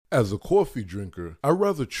As a coffee drinker, I'd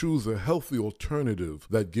rather choose a healthy alternative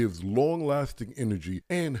that gives long-lasting energy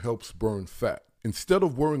and helps burn fat. Instead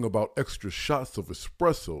of worrying about extra shots of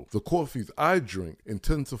espresso, the coffees I drink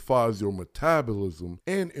intensifies your metabolism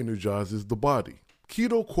and energizes the body.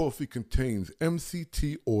 Keto coffee contains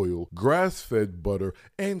MCT oil, grass-fed butter,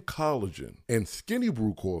 and collagen. And Skinny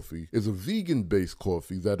Brew coffee is a vegan-based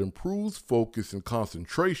coffee that improves focus and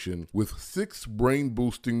concentration with 6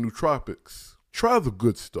 brain-boosting nootropics. Try the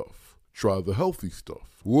good stuff. Try the healthy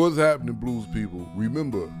stuff. What's happening, blues people?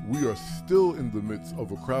 Remember, we are still in the midst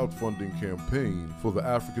of a crowdfunding campaign for the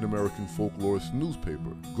African American Folklorist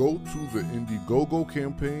newspaper. Go to the Indiegogo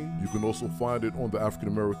campaign. You can also find it on the African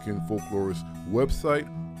American Folklorist website,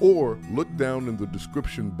 or look down in the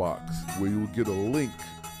description box where you'll get a link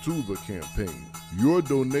to the campaign. Your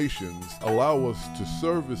donations allow us to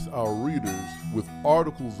service our readers with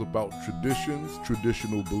articles about traditions,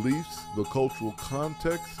 traditional beliefs, the cultural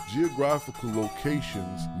context, geographical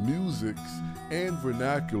locations, musics, and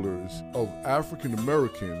vernaculars of African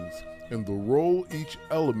Americans and the role each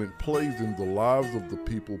element plays in the lives of the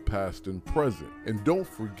people past and present. And don't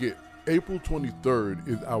forget, April 23rd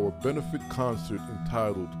is our benefit concert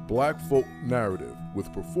entitled Black Folk Narrative,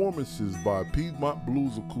 with performances by Piedmont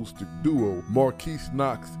Blues acoustic duo Marquise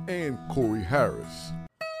Knox and Corey Harris.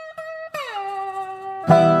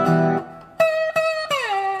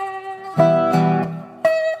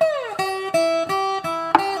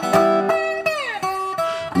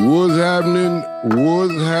 What's happening?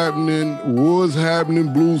 What's happening? What's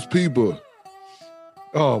happening, blues people?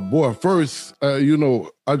 Oh boy, first, I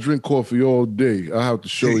drink coffee all day. I have to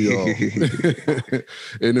show y'all.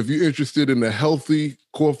 And if you're interested in the healthy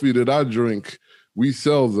coffee that I drink, we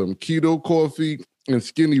sell them. Keto coffee and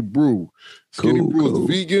Skinny Brew. Skinny Brew is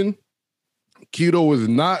vegan. Keto is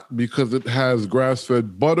not, because it has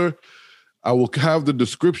grass-fed butter. I will have the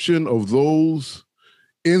description of those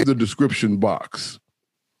in the description box.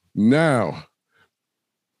 Now,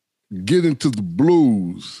 get into the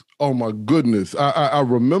blues. Oh my goodness. I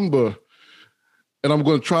remember, and I'm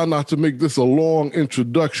going to try not to make this a long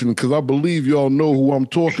introduction because I believe y'all know who I'm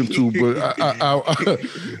talking to, but I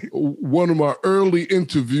one of my early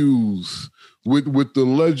interviews with the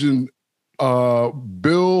legend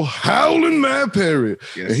Bill Howlin' Mad Perry.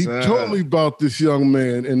 Yes, and he told me about this young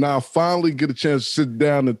man, and now I finally get a chance to sit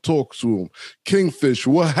down and talk to him. Kingfish,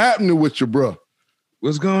 what happening with you, bro?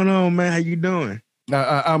 What's going on, man? How you doing?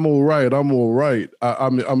 I'm all right.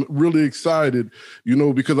 I'm really excited,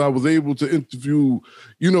 because I was able to interview,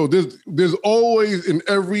 there's always, in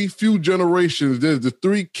every few generations, there's the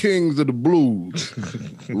 3 kings of the blues,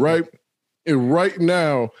 right? And right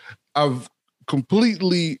now, I've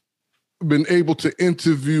completely been able to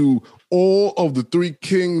interview all of the 3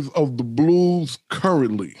 kings of the blues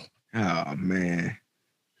currently. Oh, man.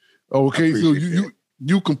 Okay, so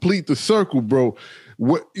you complete the circle, bro.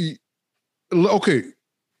 Okay.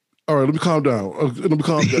 All right, let me calm down.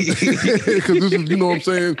 Because this is, what I'm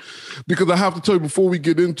saying? Because I have to tell you before we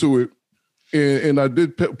get into it, and I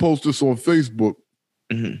did post this on Facebook.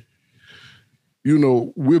 Mm-hmm.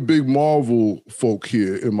 We're big Marvel folk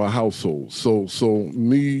here in my household. So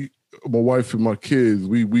me, my wife, and my kids,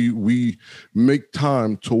 we make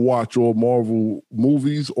time to watch all Marvel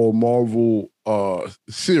movies or Marvel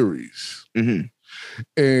series. Mm-hmm.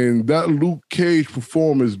 And that Luke Cage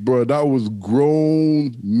performance, bro, that was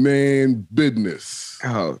grown man business.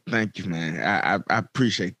 Oh, thank you, man. I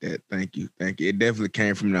appreciate that. Thank you. It definitely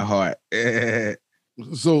came from the heart.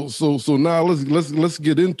 So now let's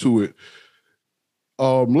get into it.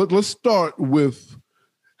 Let's start with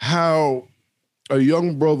how a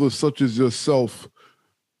young brother such as yourself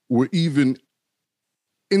were even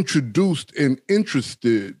introduced and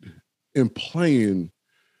interested in playing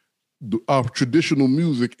our traditional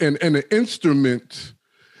music and an instrument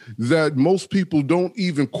that most people don't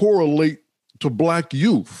even correlate to Black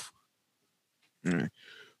youth. Right.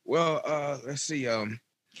 Well, let's see.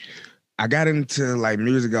 I got into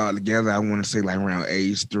music altogether. I want to say around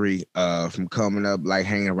age 3. From coming up,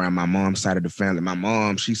 hanging around my mom's side of the family. My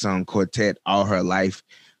mom, she sung quartet all her life,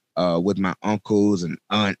 with my uncles and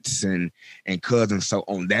aunts and cousins. So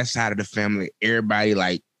on that side of the family,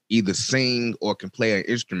 everybody either sing or can play an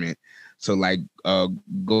instrument. So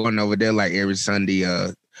going over there every Sunday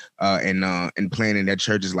and playing in their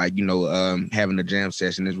churches, having a jam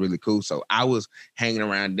session is really cool. So I was hanging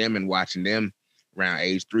around them and watching them around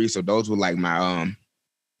age 3. So those were my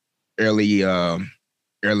early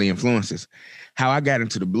influences. How I got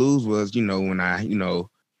into the blues was, when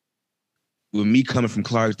with me coming from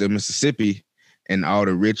Clarksville, Mississippi, and all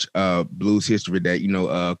the rich blues history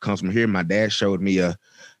that comes from here. My dad showed me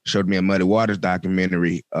showed me a Muddy Waters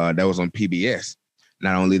documentary that was on PBS.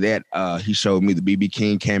 Not only that, he showed me the BB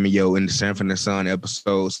King cameo in the Sanford and Son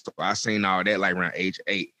episodes. So I seen all that like around age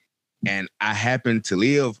 8. And I happened to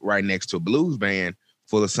live right next to a blues band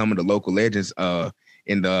full of some of the local legends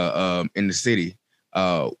in the city.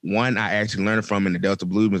 One I actually learned from in the Delta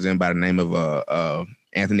Blues Museum by the name of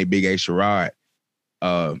Anthony Big A. Sherrod.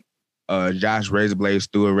 Josh Razorblade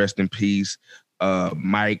Stewart, rest in peace.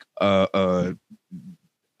 Mike, Dr.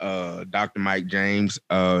 Mike James,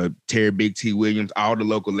 Terry Big T Williams, all the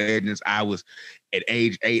local legends. I was at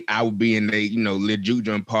age 8, I would be in the, little juke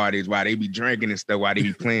joint parties while they be drinking and stuff while they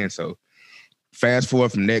be playing. So fast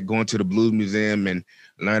forward from that, going to the Blues Museum and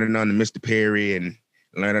learning on the Mr. Perry and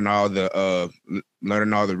learning all the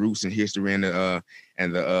roots and history and the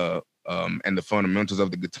fundamentals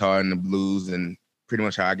of the guitar and the blues, and pretty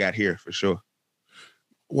much how I got here for sure.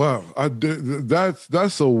 Wow,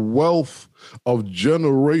 that's a wealth of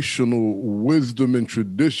generational wisdom and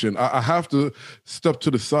tradition. I have to step to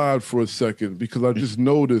the side for a second because I just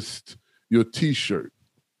noticed your T-shirt,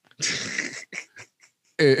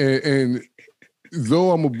 and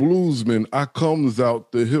though I'm a bluesman, I comes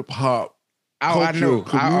out the hip hop. Oh, I know.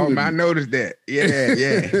 I noticed that. Yeah.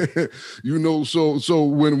 So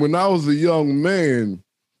when I was a young man,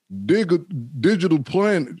 Digital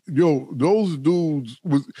Planet, those dudes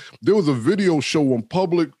there was a video show on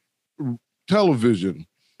public television,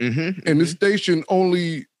 and the station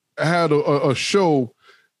only had a show.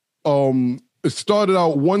 It started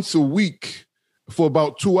out once a week for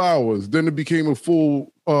about 2 hours. Then it became a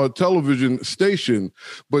full television station,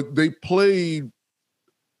 but they played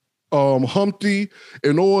Humpty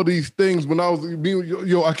and all these things when I was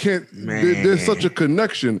I can't. There's such a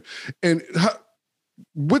connection, and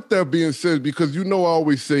with that being said, because I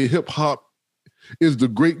always say hip hop is the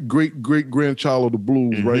great grandchild of the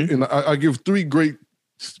blues, right? And I give 3 greats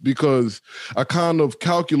because I kind of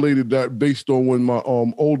calculated that based on when my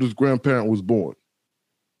oldest grandparent was born,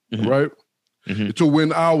 right? To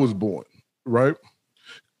when I was born, right?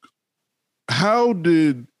 How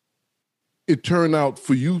did it turn out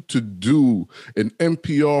for you to do an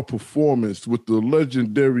NPR performance with the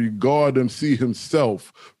legendary God MC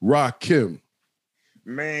himself, Rakim?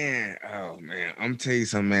 Man, I'm telling you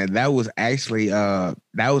something, man. That was actually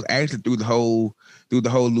through the whole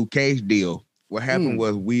Luke Cage deal. What happened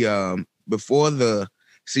was we before the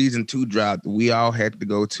season 2 dropped, we all had to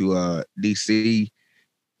go to DC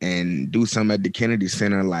and do something at the Kennedy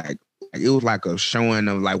Center. Like it was like a showing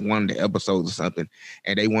of like one of the episodes or something,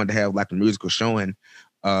 and they wanted to have like a musical showing.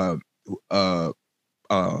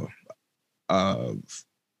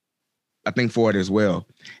 I think for it as well,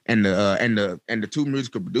 and the 2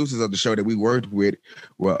 musical producers of the show that we worked with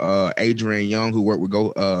were Adrian Young, who worked with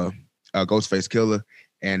Ghostface Killah,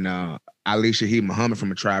 and Ali Shaheed Muhammad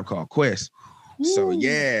from A Tribe Called Quest. Ooh. So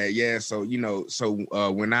yeah. So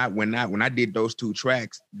when I did those 2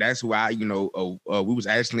 tracks, that's who we was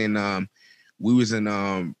actually in Raviel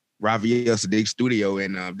Sadiq's studio,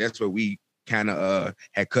 and that's where we kind of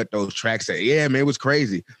had cut those tracks at. Yeah, man, it was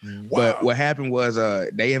crazy. Wow. But what happened was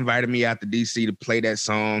they invited me out to DC to play that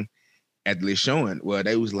song at the showing. Well,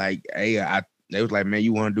 they was like, hey, they was like, man,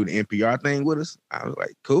 you want to do the NPR thing with us? I was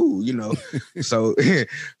like, cool, So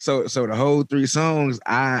the whole 3 songs,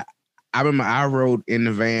 I remember I rode in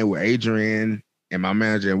the van with Adrian and my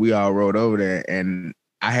manager, and we all rode over there, and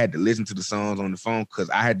I had to listen to the songs on the phone because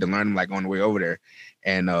I had to learn them like on the way over there,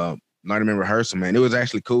 and learn them in rehearsal, man. It was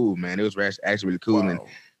actually cool, man. It was actually really cool. Wow. And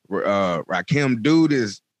Rakim, dude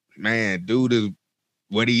is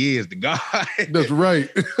what he is, the God. That's right.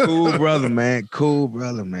 Cool brother, man.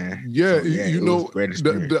 Yeah, so,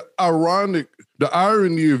 the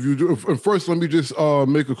irony of you. And first, let me just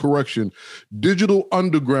make a correction. Digital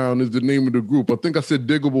Underground is the name of the group. I think I said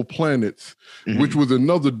Diggable Planets, which was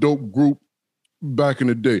another dope group back in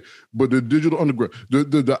the day. But the Digital Underground,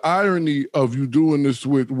 the irony of you doing this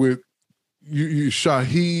with you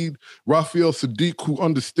Shaheed, Rafael Sadiq, who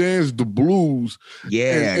understands the blues.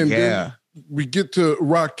 And then we get to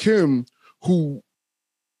Rakim, who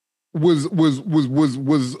was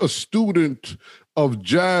a student of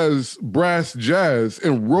brass jazz,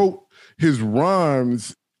 and wrote his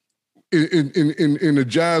rhymes in a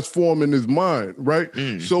jazz form in his mind, right?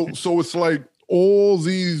 So it's like all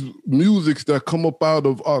these musics that come up out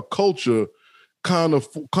of our culture kind of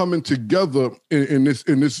coming together in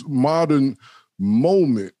this modern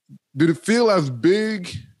moment. Did it feel as big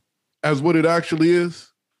as what it actually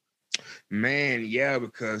is? Man, yeah,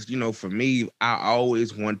 because for me, I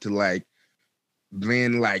always want to like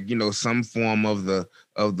blend like some form of the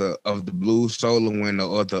blues soloing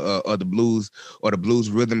or the blues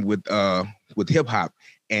rhythm with hip hop.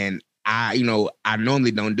 And I, you know, I normally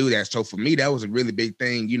don't do that. So for me, that was a really big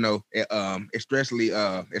thing, you know, especially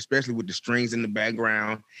with the strings in the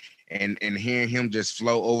background and hearing him just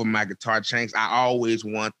flow over my guitar change. I always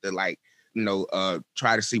want to, like, you know,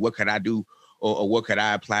 try to see what could I do or what could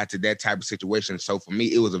I apply to that type of situation. So for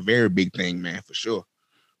me, it was a very big thing, man, for sure.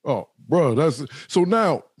 Oh, bro, that's so.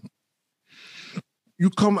 Now you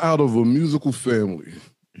come out of a musical family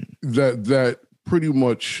that pretty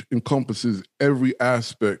much encompasses every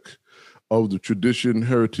aspect of the tradition,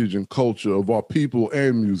 heritage, and culture of our people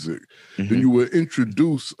and music. Then you were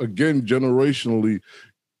introduced again generationally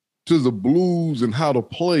to the blues and how to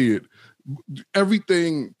play it.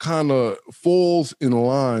 Everything kind of falls in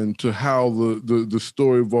line to how the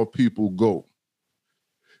story of our people go.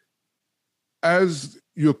 As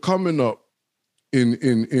you're coming up in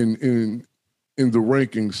the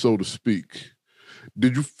rankings, so to speak,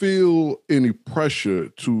 did you feel any pressure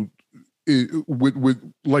to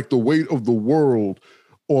with like the weight of the world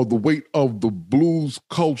or the weight of the blues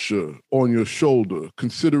culture on your shoulder,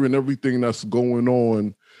 considering everything that's going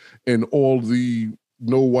on and all the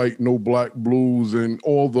no white, no black blues and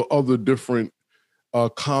all the other different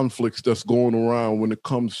conflicts that's going around when it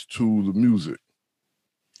comes to the music?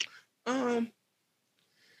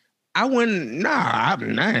 I wouldn't. Nah, I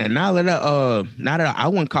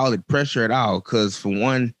wouldn't call it pressure at all. Because for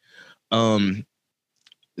one,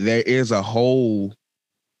 there is a hole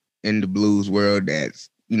in the blues world that's,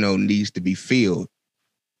 you know, needs to be filled,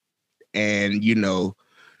 and you know,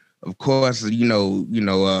 of course, you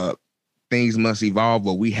know, things must evolve,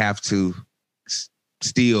 but we have to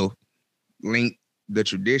still link the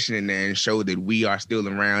tradition in there and show that we are still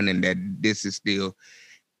around and that this is still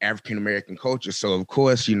African American culture. So of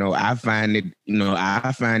course, you know, I find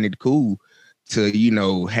it cool to, you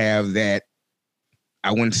know, have that,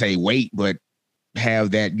 I wouldn't say weight, but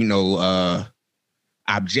have that, you know,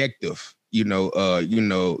 objective, you know,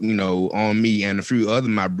 on me and a few other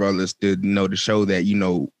my brothers to, you know, to show that, you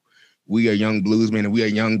know, we are young bluesmen and we are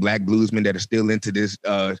young black bluesmen that are still into this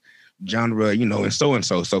genre, you know, and so.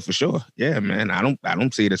 So for sure, yeah, man, I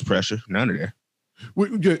don't see it as pressure, none of that.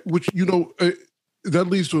 Which you know. That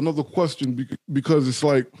leads to another question because it's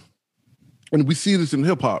like, and we see this in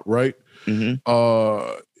hip hop, right?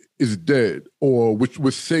 It's dead, or which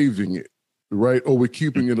we're saving it, right? Or we're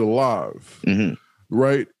keeping it alive,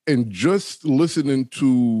 right? And just listening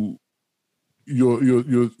to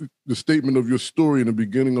the statement of your story in the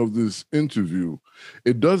beginning of this interview,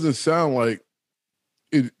 it doesn't sound like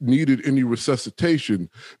it needed any resuscitation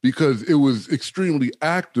because it was extremely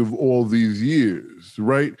active all these years,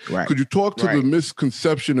 right? Could you talk to the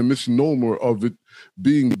misconception and misnomer of it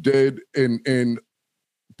being dead and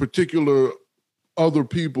particular other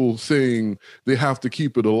people saying they have to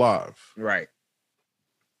keep it alive? Right.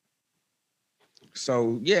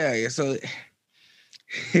 So, yeah. So,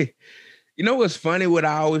 you know what's funny? What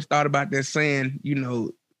I always thought about that saying, you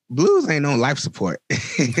know, blues ain't on life support.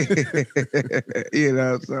 You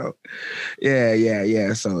know, so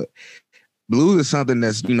yeah. So blues is something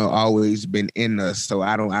that's, you know, always been in us. So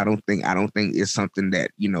I don't think it's something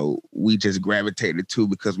that, you know, we just gravitated to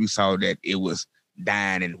because we saw that it was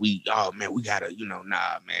dying and we gotta, you know,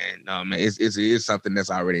 nah, man. It's something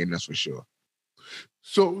that's already in us for sure.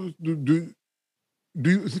 So do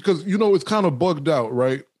you, because, you know, it's kind of bugged out,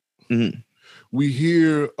 right? We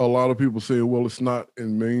hear a lot of people saying, well, it's not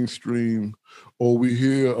in mainstream, or we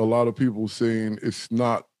hear a lot of people saying it's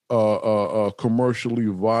not commercially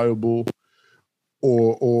viable,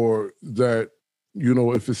 or that, you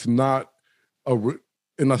know, if it's not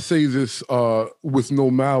and I say this with no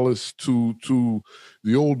malice to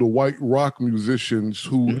the older white rock musicians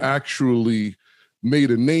who actually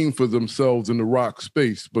made a name for themselves in the rock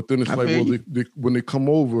space. But then it's like, well, when they come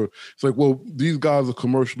over, it's like, well, these guys are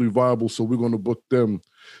commercially viable, so we're going to book them,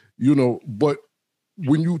 you know. But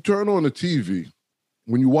when you turn on the TV,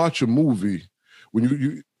 when you watch a movie,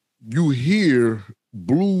 when you hear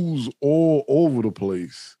blues all over the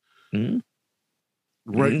place,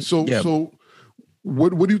 right? So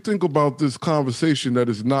what do you think about this conversation that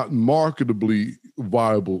is not marketably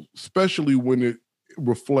viable, especially when it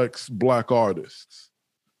reflects Black artists?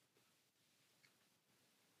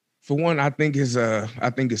 For one, I think it's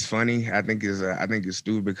funny. I think it's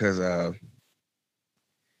stupid because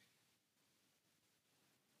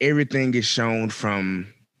everything is shown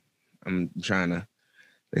from. I'm trying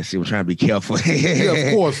to be careful.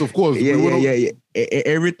 Yeah, of course. Yeah.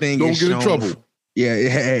 Everything don't is get shown in trouble.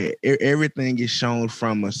 Everything is shown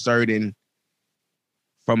from a certain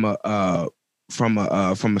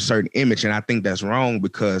certain image, and I think that's wrong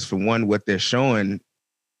because, for one, what they're showing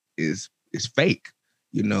is fake.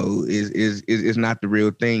 is not the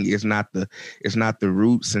real thing. It's not the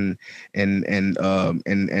roots and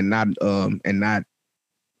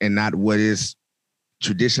not what is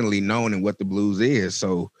traditionally known and what the blues is.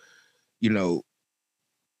 So,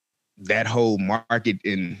 that whole market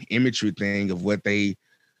and imagery thing of what they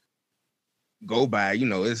go by,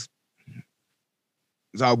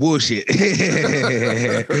 it's all bullshit.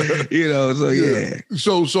 So yeah.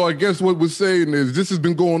 So I guess what we're saying is this has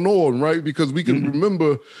been going on, right? Because we can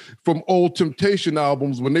remember from old Temptation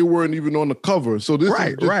albums when they weren't even on the cover. So this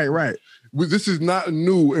right. This is not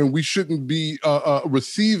new, and we shouldn't be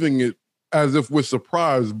receiving it as if we're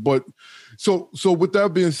surprised. But so with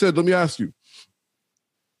that being said, let me ask you: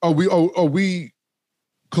 Are we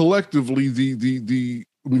collectively the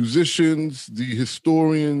musicians, the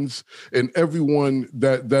historians, and everyone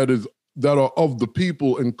that are of the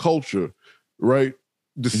people and culture, right?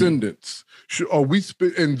 Descendants. Are we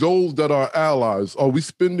and those that are allies? Are we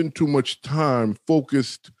spending too much time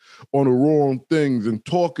focused on the wrong things and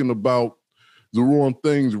talking about the wrong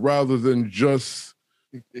things rather than just?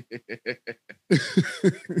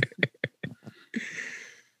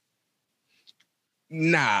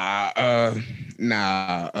 Nah.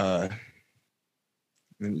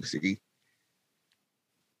 Let me see.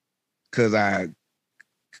 Cause I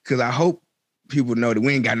hope people know that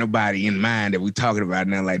we ain't got nobody in mind that we talking about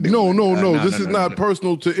now like that. No. This is not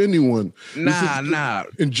personal to anyone. Nah.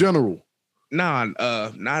 In general. Nah,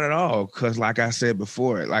 not at all. Cause like I said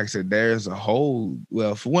before, there's a whole,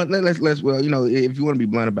 well, for one, let's if you want to be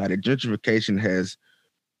blunt about it, gentrification has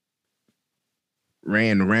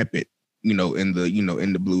ran rampant, in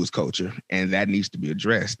the blues culture, and that needs to be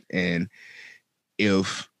addressed. And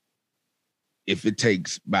if it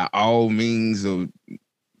takes by all means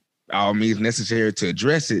necessary to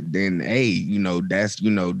address it, then hey,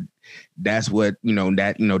 that's what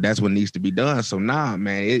that's what needs to be done. So nah,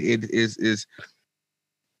 man,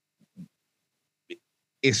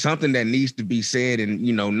 it's something that needs to be said and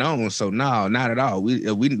known. So no, not at all.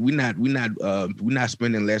 We're not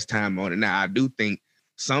spending less time on it. Now I do think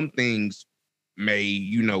some things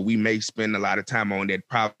we may spend a lot of time on that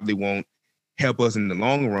probably won't help us in the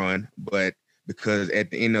long run, but because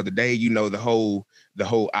at the end of the day, the whole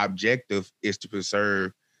objective is to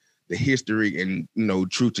preserve the history and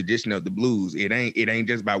true tradition of the blues. It ain't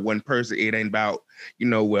just about one person. It ain't about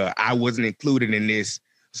well, I wasn't included in this,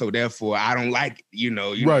 so therefore I don't like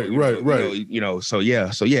right. So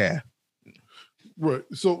yeah. Right.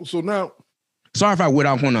 So now. Sorry if I went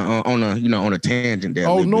off on a tangent there.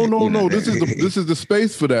 Oh no. This is the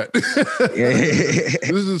space for that. This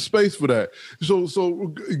is the space for that. So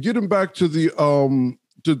getting back to the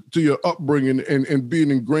to your upbringing and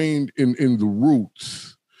being ingrained in the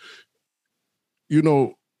roots.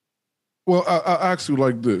 Well, I ask you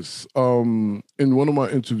like this. In one of my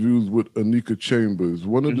interviews with Anika Chambers,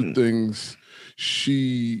 one of the things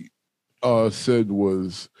she said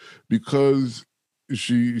was because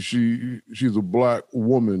she's a Black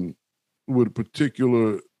woman with a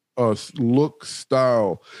particular look,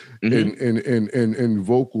 style, and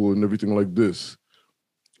vocal and everything like this.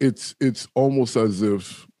 It's almost as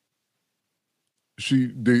if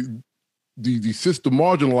the system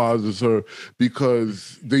marginalizes her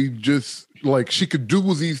because they just she could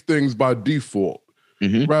do these things by default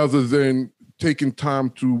rather than taking time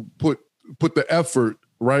to put the effort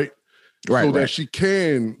right that she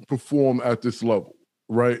can perform at this level.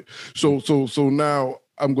 Right. So now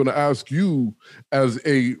I'm going to ask you as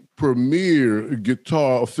a premier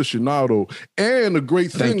guitar aficionado and a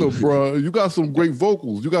great singer, bro. You got some great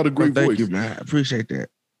vocals. You got a great voice. Thank you, man. I appreciate that.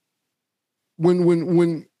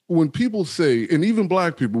 When people say, and even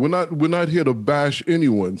Black people, we're not here to bash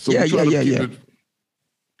anyone. So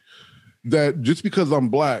that just because I'm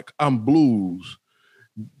Black, I'm blues.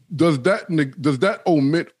 Does that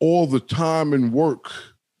omit all the time and work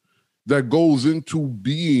that goes into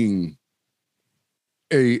being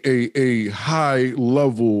a high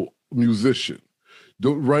level musician?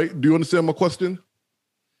 Do you understand my question?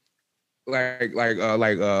 Like,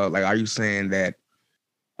 are you saying that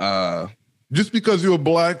just because you're a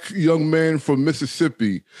Black young man from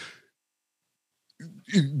Mississippi,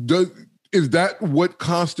 is that what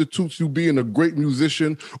constitutes you being a great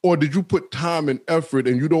musician, or did you put time and effort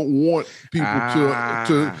and you don't want people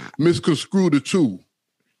to misconstrue the two?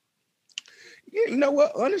 Yeah, you know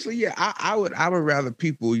what? Honestly, yeah, I would rather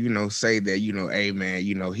people, say that, hey man,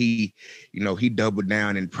 he doubled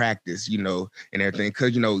down in practice, and everything.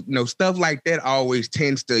 Because stuff like that always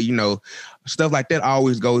tends to, stuff like that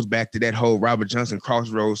always goes back to that whole Robert Johnson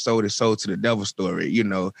crossroads sold his soul to the devil story. He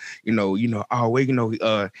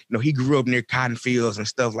grew up near cotton fields and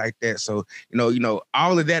stuff like that. So,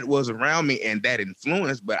 all of that was around me and that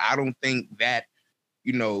influence, but I don't think that,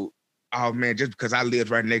 oh man, just because I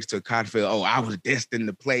lived right next to a cotton field, I was destined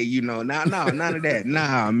to play, no, none of that.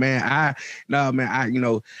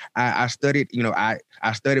 I studied,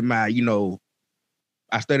 I studied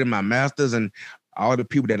I studied my master's, and all the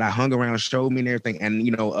people that I hung around showed me and everything. And,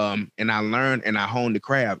 and I learned and I honed the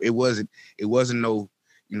craft. It wasn't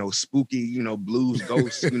no, spooky, blues,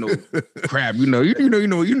 ghosts, crap,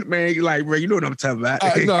 man, like, bro, you know what I'm talking about.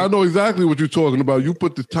 I know exactly what you're talking about. You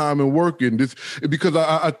put the time and work in this, because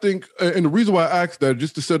I think, and the reason why I asked that,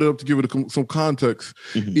 just to set it up, to give it some context,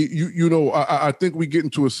 I think we get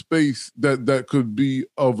into a space that could be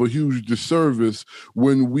of a huge disservice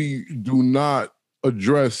when we do not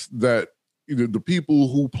address that the people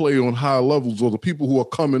who play on high levels, or the people who are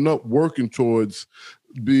coming up working towards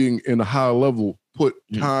being in a high level, put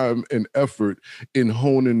time and effort in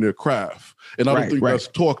honing their craft. And I don't think that's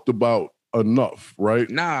talked about enough, right?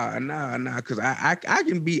 Nah. Cause I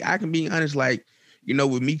can be honest, like,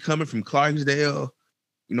 with me coming from Clarksdale,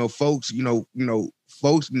 folks,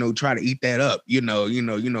 folks, try to eat that up,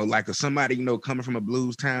 like if somebody, coming from a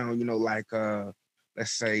blues town, like,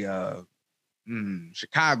 let's say,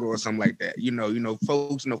 Chicago or something like that,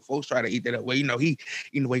 folks try to eat that up. Well,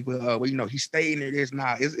 he stayed in there. It's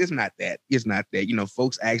not that.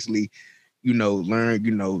 Folks actually,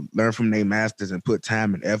 learn from their masters and put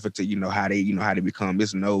time and effort to, how they become.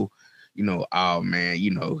 It's no, oh man,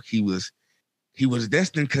 he was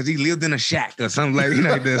destined because he lived in a shack or something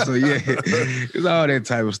like that. So yeah, it's all that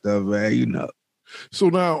type of stuff, man. So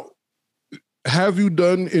now, have you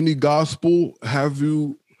done any gospel? Have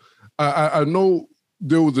you? I know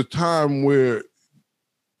there was a time where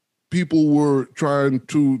people were trying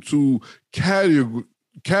to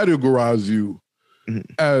categorize you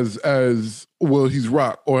as well, he's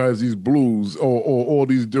rock, or as he's blues, or all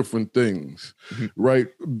these different things, right?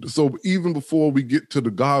 So even before we get to the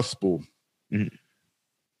gospel,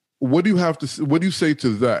 what do you say to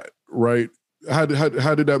that, right? How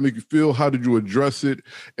did that make you feel? How did you address it?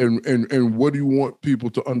 And what do you want people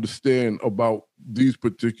to understand about these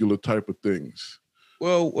particular type of things?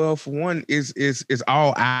 Well, for one, it's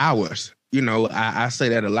all ours. I say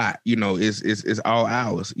that a lot. It's all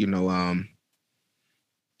ours.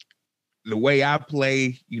 The way I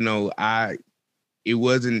play, it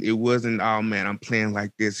wasn't, oh man, I'm playing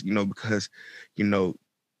like this, because,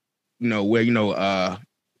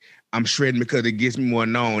 I'm shredding because it gets me more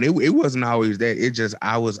known. It wasn't always that. It just,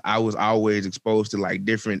 I was always exposed to like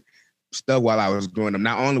different stuff while I was growing up.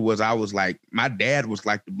 Not only was I was like, my dad was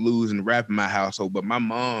like the blues and rap in my household, but my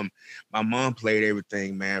mom played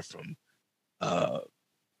everything, man, from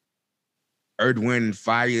Earth, Wind and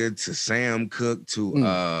Fire to Sam Cooke to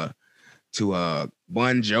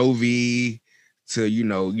Bon Jovi to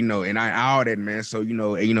and all that, man. So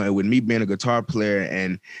and with me being a guitar player,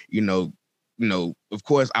 and of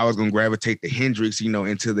course I was gonna gravitate to Hendrix,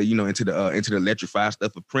 into the electrified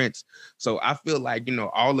stuff of Prince. So I feel like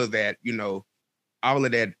all of that,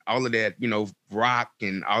 rock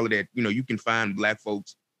and all of that, you can find Black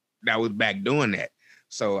folks that was back doing that.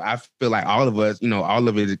 So I feel like all of us, all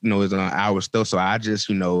of it, is on our stuff. So I just,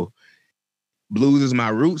 blues is my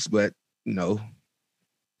roots, but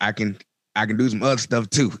I can do some other stuff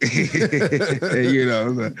too.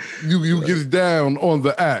 You get down on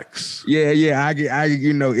the axe. Yeah. I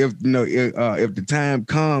if the time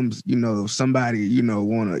comes, if somebody,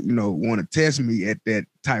 wanna test me at that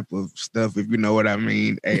type of stuff, if you know what I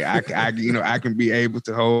mean, hey, I can be able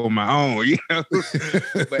to hold my own,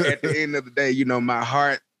 But at the end of the day, my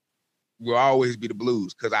heart will always be the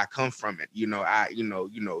blues because I come from it. I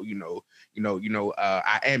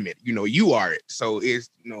am it. You are it. So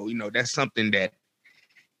it's that's something that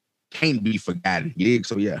can't be forgotten. You dig?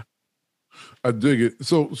 So yeah, I dig it.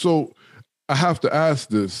 So I have to ask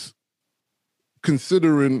this,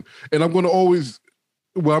 considering, and I'm going to always.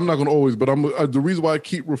 Well, I'm not going to always, but the reason why I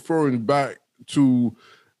keep referring back to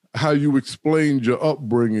how you explained your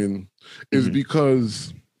upbringing is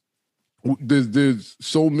because there's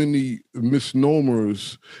so many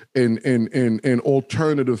misnomers and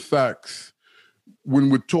alternative facts when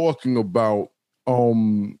we're talking about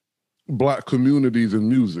Black communities and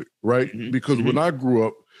music, right? Because when I grew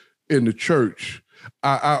up in the church,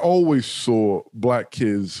 I always saw Black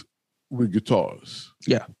kids with guitars.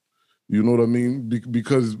 Yeah. You know what I mean?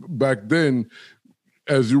 Because back then,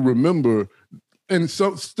 as you remember, and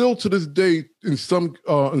some still to this day in some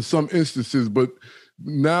instances, but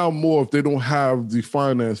now more if they don't have the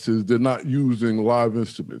finances, they're not using live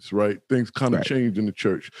instruments, right? Things kind of Right. changed in the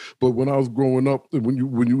church. But when I was growing up, when you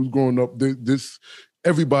was growing up,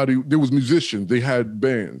 everybody, there was musicians, they had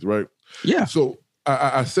bands, right? Yeah. So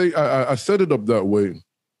I set it up that way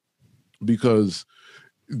because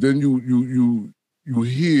then you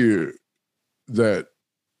hear that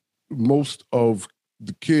most of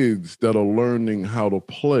the kids that are learning how to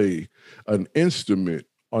play an instrument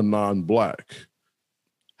are non-black.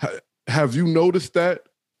 Have you noticed that?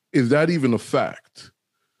 Is that even a fact?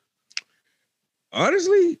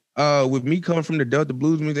 Honestly, with me coming from the Delta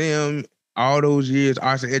Blues Museum, all those years,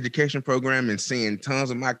 arts and education program, and seeing tons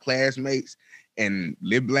of my classmates and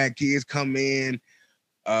little black kids come in,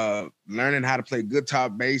 learning how to play guitar,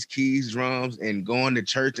 bass, keys, drums, and going to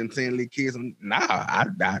church and seeing little kids. Nah,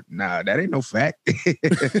 that ain't no fact.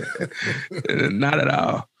 Not at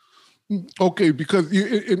all. Okay, because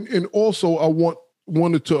and also I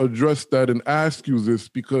wanted to address that and ask you this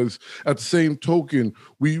because at the same token,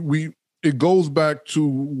 we it goes back to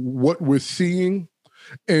what we're seeing,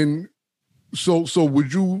 and so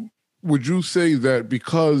would you say that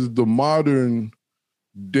because the modern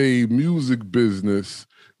day music business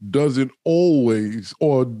doesn't always,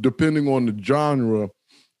 or depending on the genre,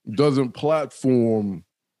 doesn't platform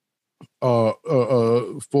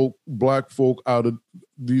black folk out of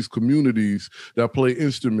these communities that play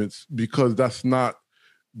instruments because that's not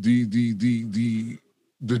the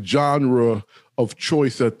genre of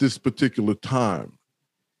choice at this particular time.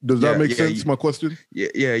 Does that make sense? My question?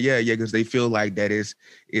 Yeah. Because they feel like that is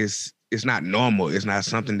it's not normal. It's not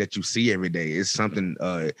something that you see every day. It's something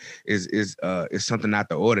is something not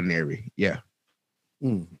the ordinary. Yeah.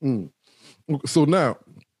 So now,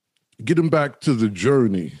 getting back to the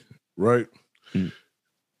journey, right?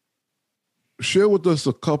 Share with us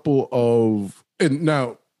a couple of, and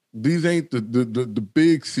now these ain't the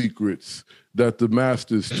big secrets that the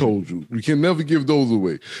masters told you. We can never give those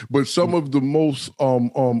away, but some of the most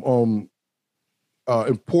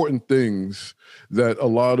important things that a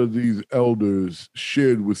lot of these elders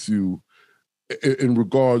shared with you in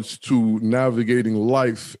regards to navigating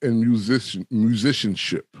life and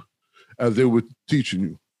musicianship as they were teaching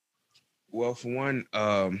you. Well, for one,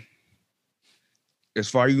 as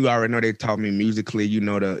far as you already know, they taught me musically,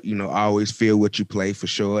 always feel what you play for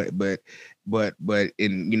sure. But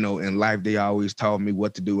in, in life, they always taught me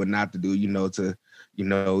what to do and not to do,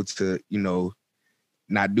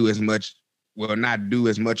 not do as much, not do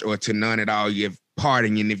as much or to none at all. Give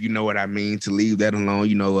partying, if you know what I mean, to leave that alone,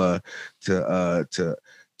 to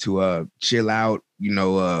chill out,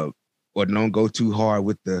 or don't go too hard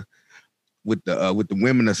with the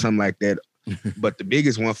women or something like that. But the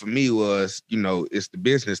biggest one for me was, it's the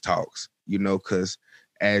business talks, because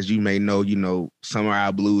as you may know, some of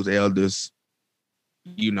our blues elders,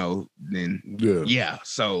 then yeah.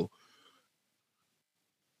 So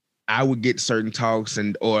I would get certain talks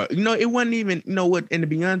or it wasn't even, and to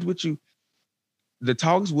be honest with you, the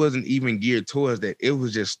talks wasn't even geared towards that. It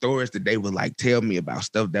was just stories that they would like tell me about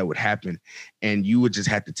stuff that would happen, and you would just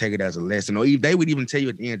have to take it as a lesson. Or they would even tell you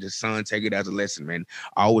at the end, just son, take it as a lesson, man.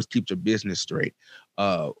 Always keep your business straight.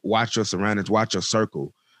 Watch your surroundings, watch your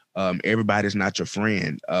circle. Everybody's not your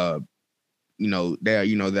friend. There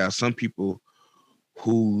are some people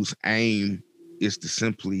whose aim is to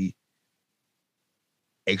simply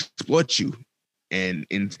exploit you. And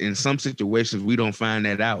in some situations, we don't find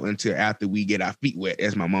that out until after we get our feet wet,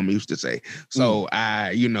 as my mom used to say. So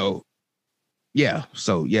yeah.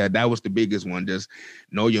 So yeah, that was the biggest one. Just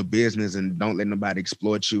know your business and don't let nobody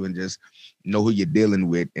exploit you, and just know who you're dealing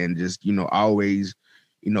with, and just, always,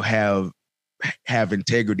 have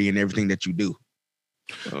integrity in everything that you do.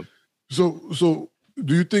 So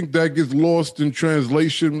do you think that gets lost in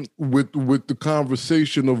translation with the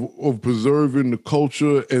conversation of preserving the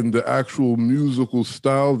culture and the actual musical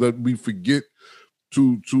style, that we forget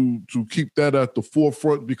to keep that at the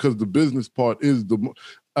forefront, because the business part is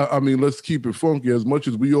let's keep it funky. As much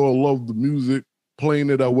as we all love the music, playing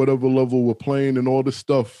it at whatever level we're playing and all this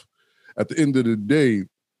stuff, at the end of the day,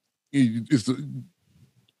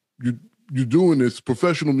 you're doing this.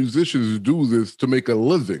 Professional musicians do this to make a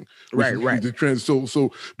living. Right. So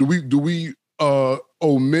do we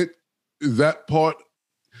omit that part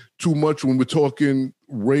too much when we're talking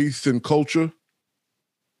race and culture?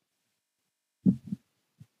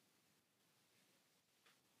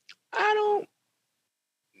 I don't.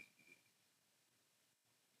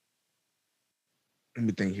 Let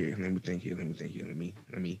me think here. Let me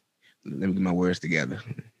get my words together.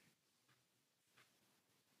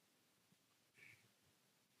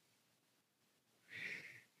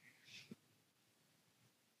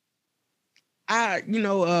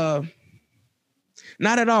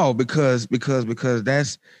 not at all, because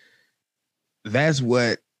that's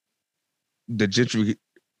what the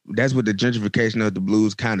gentrification of the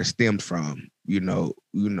blues kind of stemmed from.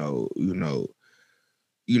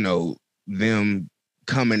 Them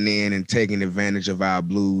coming in and taking advantage of our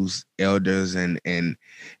blues elders and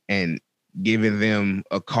giving them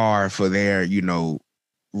a car for their,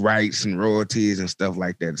 rights and royalties and stuff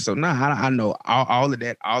like that. So now I know all of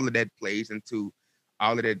that plays into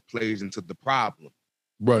the problem.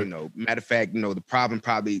 Right. Matter of fact, the problem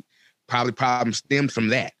probably stemmed from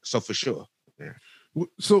that. So for sure. Yeah.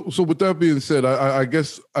 So with that being said, I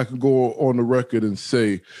guess I could go on the record and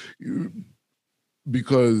say,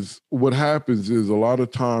 because what happens is a lot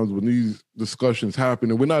of times when these discussions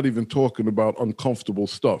happen, and we're not even talking about uncomfortable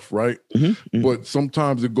stuff, right? Mm-hmm. But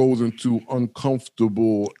sometimes it goes into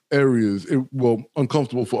uncomfortable areas.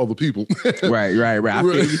 Uncomfortable for other people. Right. Right.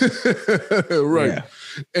 Yeah.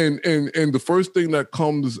 And the first thing that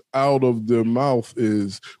comes out of their mouth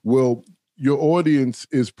is, well, your audience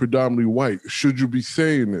is predominantly white. Should you be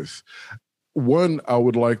saying this? One, I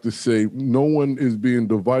would like to say no one is being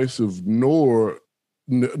divisive nor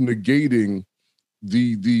negating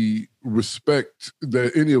the respect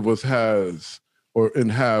that any of us has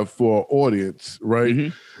and have for our audience, right?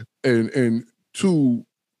 Mm-hmm. And two,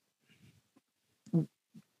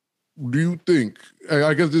 do you think,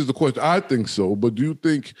 I guess this is the question, I think so, but do you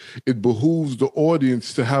think it behooves the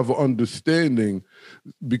audience to have an understanding?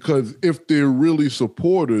 Because if they're really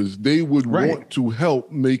supporters, they would want to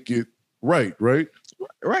help make it right? Right,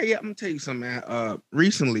 yeah. I'm gonna tell you something, man.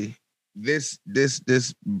 Recently, this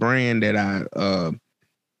brand that I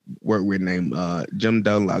work with named Jim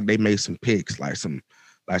Dunlop, they made some picks, like some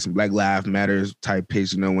Black Lives Matters type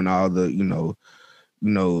picks, when all the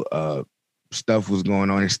stuff was going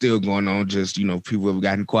on and still going on, just people have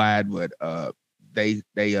gotten quiet, but they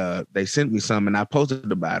sent me some and I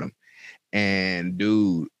posted about them. And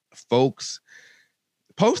dude, folks,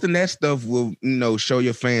 posting that stuff will show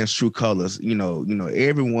your fans true colors.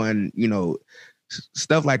 Everyone,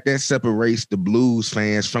 stuff like that separates the blues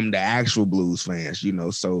fans from the actual blues fans,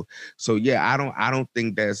 so yeah, I don't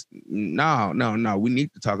think that's no, we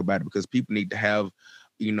need to talk about it, because people need to have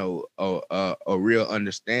a real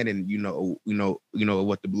understanding,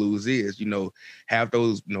 what the blues is, have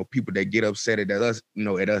those, people that get upset at us,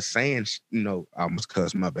 at us saying, I almost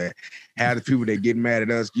cussed, my bad. Have the people that get mad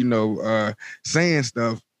at us, saying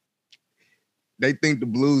stuff. They think the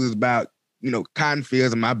blues is about, cotton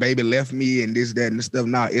fields and my baby left me and this, that, and this stuff.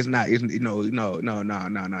 No, it's not. It's no. It's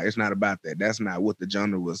not about that. That's not what the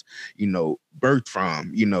genre was, birthed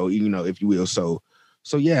from, if you will. So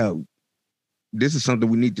yeah. This is something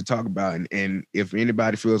we need to talk about, and if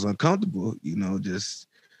anybody feels uncomfortable, just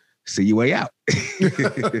see your way out.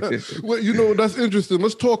 Well, that's interesting.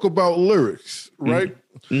 Let's talk about lyrics, right?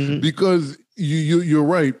 Mm-hmm. Because you're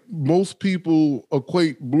right. Most people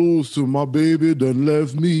equate blues to "my baby done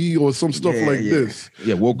left me" or some stuff like this.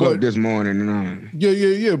 Yeah, woke up this morning and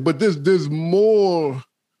Yeah. But there's more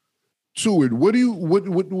to it. What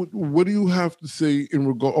do you have to say in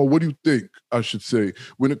regard, or what do you think I should say,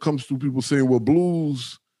 when it comes to people saying, well,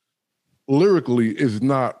 blues lyrically is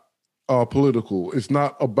not political, it's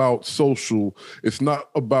not about social, it's not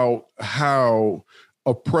about how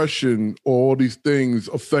oppression or all these things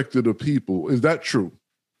affected the people? Is that true?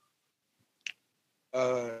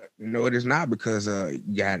 No, it is not, because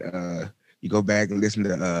you go back and listen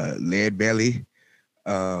to Lead Belly,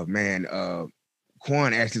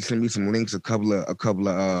 Quan actually sent me some links a couple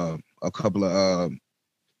of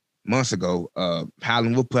months ago.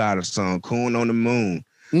 Howlin' Wolf put out a song, "Coon on the Moon."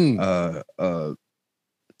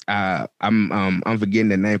 I'm forgetting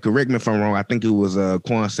the name. Correct me if I'm wrong. I think it was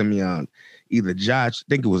Quan sent me on either Josh. I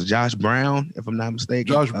think it was Josh Brown, if I'm not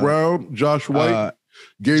mistaken. Josh Brown, Josh White,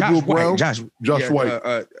 Gabriel Brown, Josh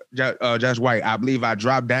White. Josh White. I believe I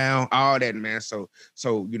dropped down all that, man. So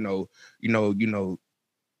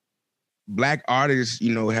Black artists,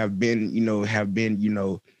 have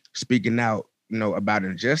been, speaking out, about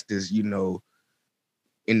injustice, in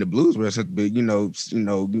the blues world,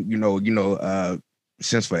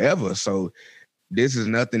 since forever. So this is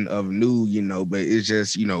nothing of new, but it's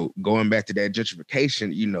just, going back to that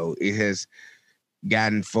gentrification, it has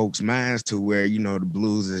gotten folks' minds to where, the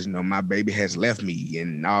blues is, my baby has left me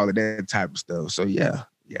and all of that type of stuff. So yeah.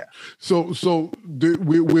 So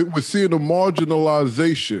we're seeing a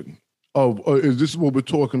marginalization of is this what we're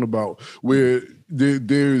talking about, where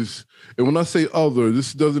there's, and when I say other,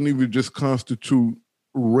 this doesn't even just constitute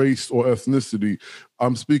race or ethnicity.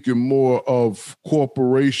 I'm speaking more of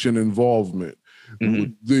corporation involvement.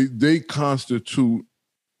 Mm-hmm. They constitute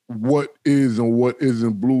what is and what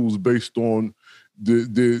isn't blues based on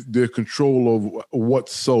their control of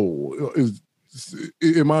what's soul.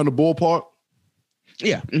 Am I in the ballpark?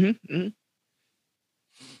 Yeah.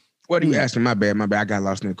 What are you asking? My bad. I got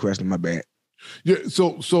lost in the question. My bad. Yeah.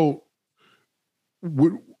 So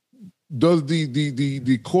does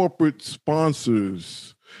the corporate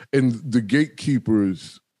sponsors and the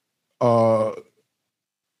gatekeepers, when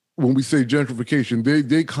we say gentrification,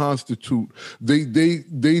 they constitute,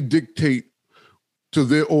 they dictate to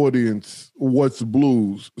their audience what's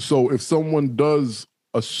blues. So if someone does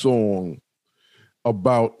a song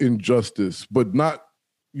about injustice, but not,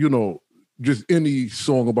 just any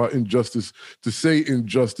song about injustice, to say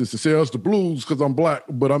injustice, to say, oh, it's the blues because I'm black,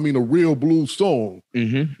 but I mean a real blues song,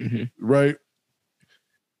 right?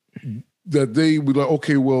 That they would like,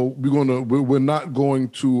 okay, well, we're not going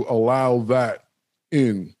to allow that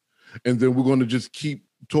in. And then we're going to just keep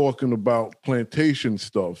talking about plantation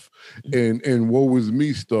stuff and woe is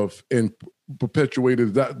me stuff and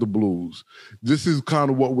perpetuated that the blues. This is kind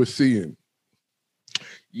of what we're seeing.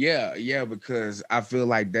 Yeah, because I feel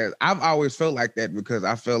like that. I've always felt like that because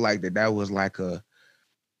I feel like that was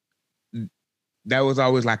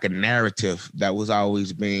always like a narrative that was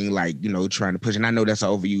always being like, trying to push. And I know that's an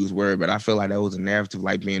overused word, but I feel like that was a narrative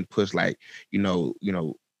like being pushed, like,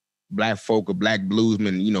 black folk or black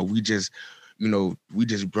bluesmen, we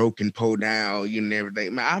just broke and pulled down, and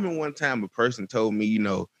everything. Man, I remember one time a person told me, it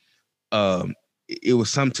was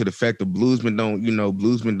something to the effect of bluesmen don't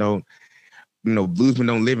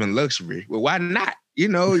live in luxury. Well, why not? I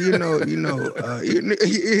mean,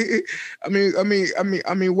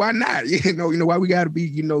 why not? Why we gotta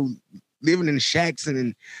be, living in shacks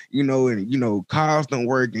and cars don't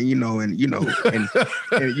work and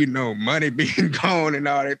money being gone and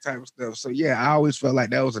all that type of stuff. So yeah, I always felt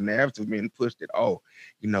like that was a narrative being pushed that,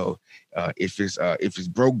 if it's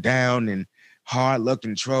broke down and hard luck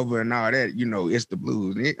and trouble and all that, it's the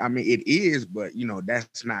blues. It is, but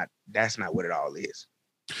that's not what it all is.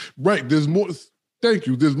 Right. There's more. Thank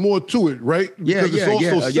you. There's more to it, right? Because it's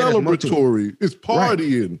also celebratory. It's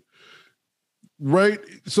partying. Right.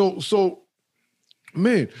 So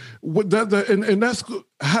man, what that and that's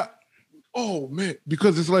how, oh man,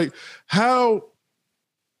 because it's like how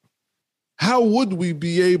would we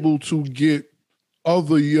be able to get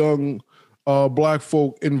other young black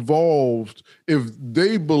folk involved if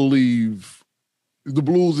they believe the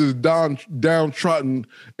blues is downtrodden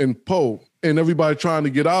and po, and everybody trying to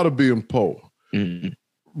get out of being po,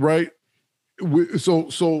 right? So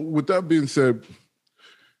with that being said,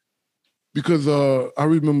 because I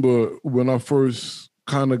remember when I first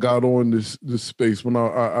kind of got on this space, when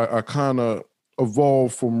I kind of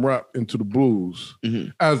evolved from rap into the blues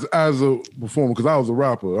as a performer, because I was a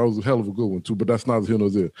rapper. I was a hell of a good one too, but that's neither here nor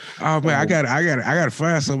there. Oh man, I gotta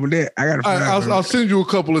find some of that. I'll send you a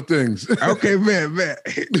couple of things. Okay, man.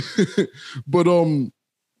 But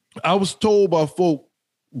I was told by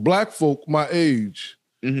black folk my age,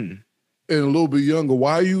 and a little bit younger,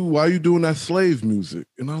 why are you doing that slave music?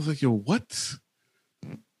 And I was like, yo, what?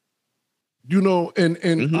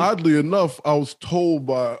 And oddly enough, I was told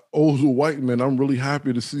by older white men, I'm really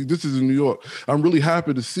happy to see, this is in New York, I'm really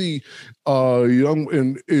happy to see young,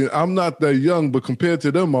 and I'm not that young, but compared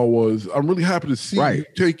to them, I'm really happy to see you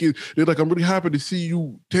take it. They're like, I'm really happy to see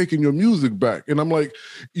you taking your music back. And I'm like,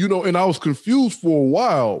 and I was confused for a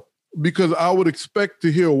while, because I would expect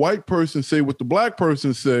to hear a white person say what the black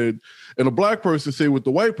person said, and a black person say what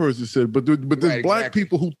the white person said. But there's black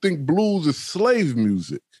people who think blues is slave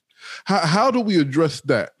music. How do we address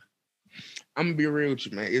that? I'm gonna be real with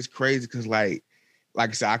you, man. It's crazy because, like I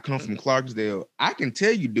said, I come from Clarksdale. I can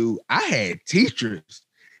tell you, dude, I had teachers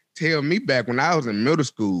tell me back when I was in middle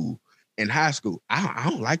school and high school, I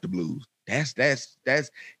don't like the blues. That's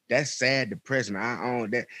sad, depressing. I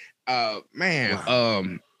own that. Man. Wow.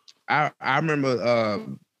 I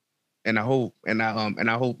remember, and I hope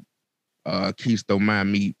Keith don't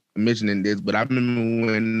mind me mentioning this, but I remember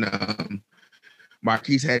when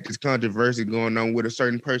Marquise had this controversy going on with a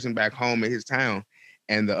certain person back home in his town,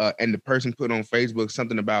 and the person put on Facebook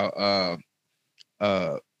something about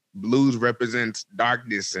blues represents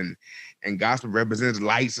darkness and gospel represents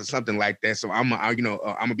lights or something like that. So I'm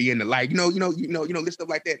gonna be in the light, this stuff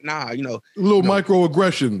like that. Nah, little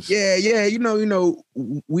microaggressions. Yeah.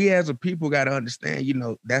 We as a people got to understand,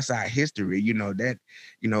 that's our history. That,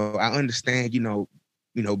 I understand,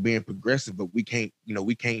 being progressive, but we can't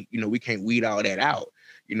weed all that out.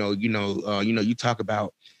 You talk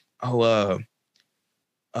about, we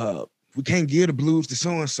can't give the blues to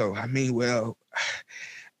so-and-so.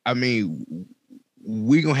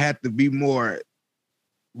 We're gonna have to be more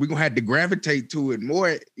we're gonna have to gravitate to it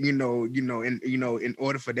more, in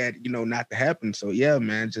order for that, not to happen. So yeah,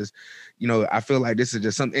 man, just, I feel like this is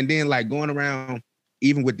just something. And then like going around,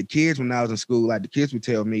 even with the kids when I was in school, like the kids would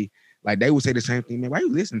tell me, like they would say the same thing, man, why you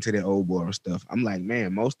listening to that old boy stuff? I'm like,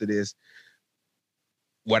 man, most of this,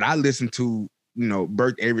 what I listen to,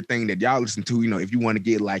 birthed everything that y'all listen to, if you want to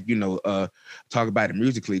get like, talk about it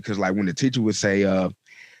musically. Cause like when the teacher would say,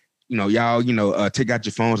 y'all, take out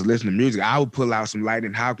your phones and listen to music, I would pull out some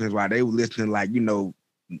Lightning Hopkins while they were listening, like,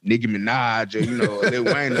 Nicki Minaj or, Lil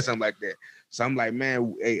Wayne or something like that. So I'm like,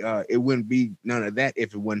 man, it wouldn't be none of that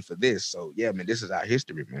if it wasn't for this. So yeah, man, this is our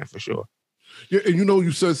history, man, for sure. Yeah, and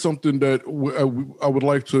you said something that I would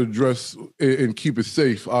like to address and keep it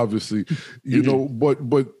safe, obviously,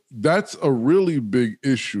 but that's a really big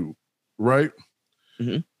issue, right?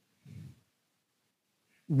 Mm-hmm.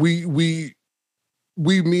 We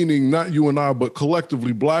meaning not you and I, but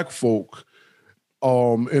collectively Black folk,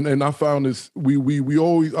 and I found this, we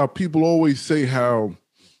always, our people always say how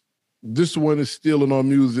this one is stealing our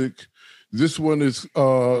music, this one is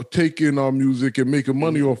taking our music and making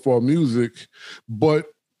money off our music. But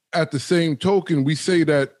at the same token, we say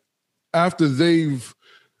that after they've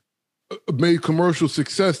made commercial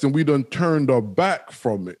success, then we done turned our back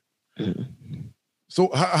from it. Mm-hmm. So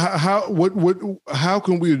how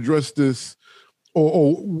can we address this,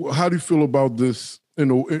 or how do you feel about this? In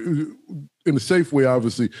a safe way,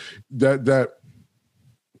 obviously, that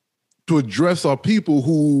to address our people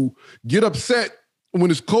who get upset when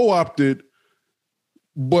it's co-opted,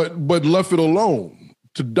 but left it alone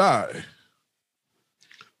to die.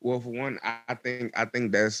 Well, for one, I think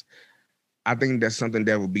that's something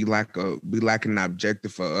that would be like an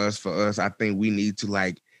objective for us. For us, I think we need to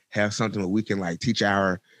like have something where we can like teach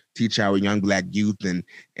our young Black youth and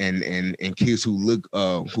kids who look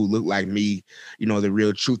like me, the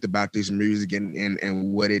real truth about this music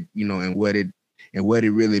and what it, and what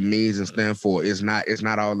it really means and stand for. It's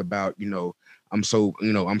not all about, I'm so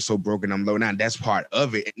broken, I'm low. Now that's part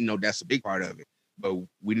of it. That's a big part of it. But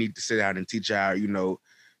we need to sit down and teach our,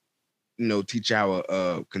 teach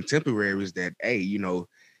our contemporaries that, hey,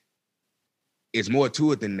 it's more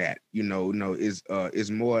to it than that. It's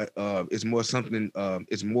more something.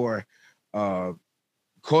 It's more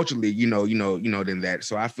culturally, than that.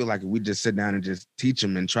 So I feel like if we just sit down and just teach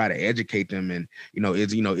them and try to educate them, and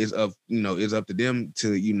it's up to them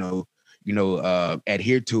to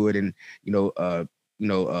adhere to it and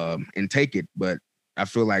and take it. But I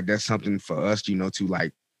feel like that's something for us, to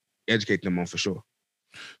like educate them on for sure.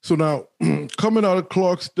 So now, coming out of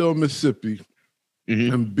Clarksdale, Mississippi,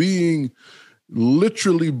 mm-hmm. and being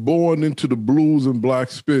literally born into the blues and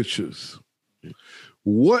Black spirituals,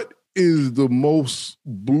 what is the most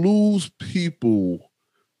blues people?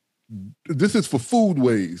 This is for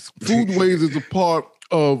Foodways. Foodways is a part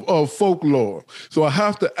of folklore. So I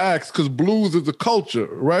have to ask, because blues is a culture,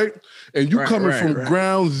 right? And you coming from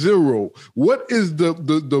ground zero. What is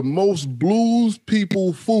the most blues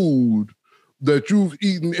people food that you've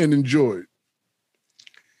eaten and enjoyed?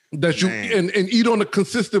 That you and eat on a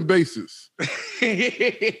consistent basis?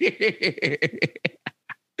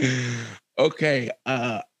 Okay,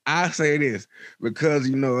 I say this because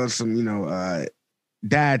some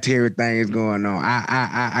dietary things going on.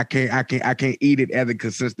 I can't eat it at a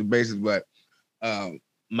consistent basis. But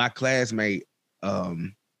my classmate,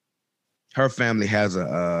 her family has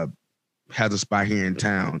a spot here in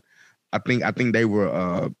town. I think they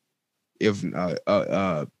were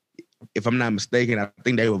if I'm not mistaken, I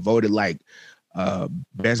think they were voted like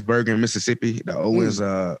best burger in Mississippi, the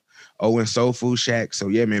Owens Soul Food Shack. So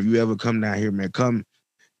yeah, man, if you ever come down here, man, come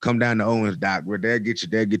down to Owens, Doc. Where they'll get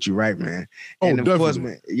you right, man. And of course,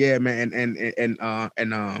 man, yeah, man, and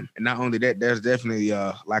not only that, there's definitely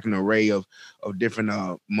like an array of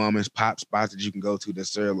different mom and pop spots that you can go to that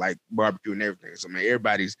serve like barbecue and everything. So man,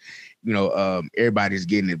 everybody's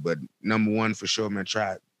getting it. But number one for sure, man,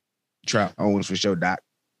 try Owens for sure, Doc.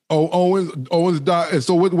 Oh, Owens Doc. And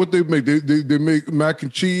so what they make? They make mac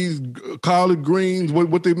and cheese, collard greens.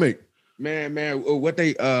 What they make? Man, what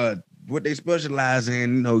they specialize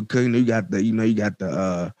in, cooking. You got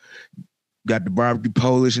the barbecue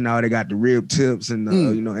Polish and all. They got the rib tips and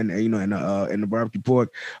the barbecue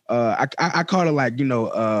pork. I call it like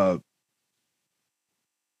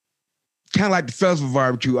kind of like the festival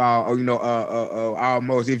barbecue,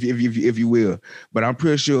 almost, if you will. But I'm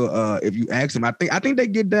pretty sure if you ask them, I think they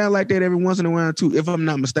get down like that every once in a while too. If I'm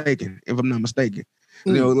not mistaken.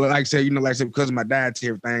 Like I said, because of my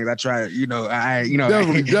dietary things, I try. Definitely. I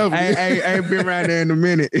ain't been around there in a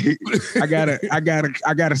minute. I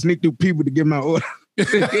gotta sneak through people to get my order.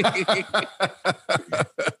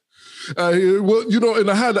 Well, you know, and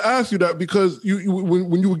I had to ask you that because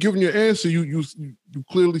when you were giving your answer, you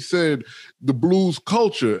clearly said the blues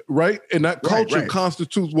culture, right? And that culture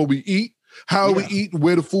constitutes what we eat, how we eat,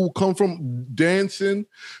 where the food come from, dancing.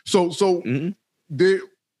 So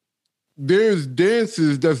there's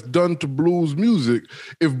dances that's done to blues music.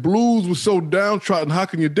 If blues was so downtrodden, how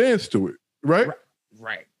can you dance to it, right?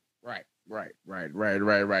 Right.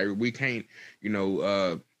 We can't, you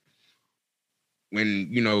know, when,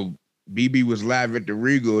 you know, BB was live at the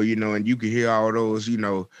Regal, you know, and you could hear all those, you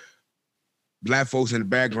know, black folks in the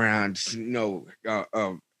background, you know,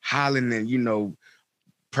 hollering and, you know,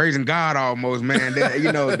 praising God almost, man. That,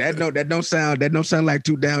 you know, that don't sound like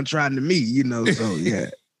too downtrodden to me, you know. So yeah.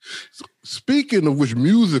 Speaking of which,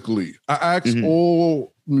 musically, I ask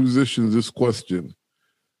all musicians this question: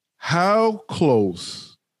 how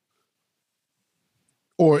close,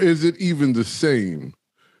 or is it even the same?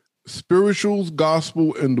 Spirituals,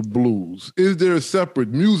 gospel, and the blues. Is there a separate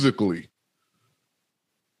musically?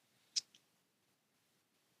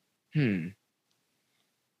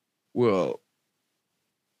 Well,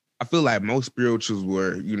 I feel like most spirituals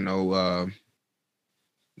were, you know,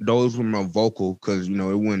 those were more vocal because, you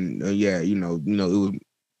know, it wouldn't, you know, it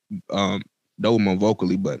was those more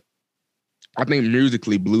vocally, but I think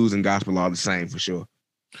musically, blues and gospel are the same for sure.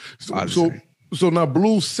 So now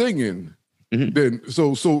blues singing. Then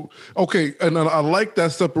so okay, and I like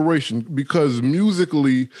that separation because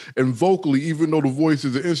musically and vocally, even though the voice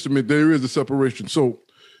is an instrument, there is a separation. So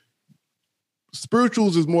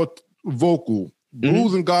spirituals is more vocal.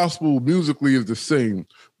 Blues and gospel musically is the same.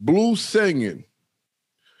 Blues singing.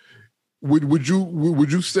 Would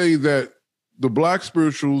you say that the black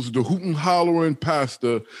spirituals, the hootin' hollering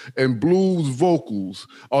pastor, and blues vocals,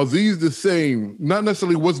 are these the same? Not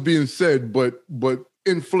necessarily what's being said, but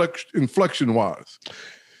inflection wise?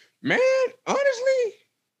 Man, honestly,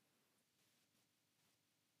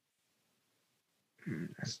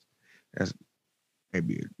 that's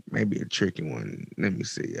maybe a tricky one. Let me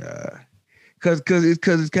see. Cause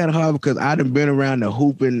it's kind of hard because I done been around the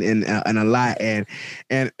hooping and a lot, and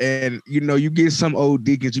you know, you get some old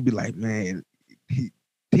deacons, you be like, man,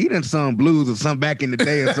 he done sung blues or something back in the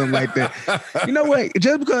day or something like that. You know what?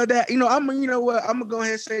 Just because of that, you know, I'm gonna go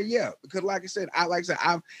ahead and say yeah, because like I said,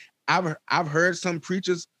 I've heard some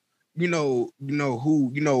preachers, you know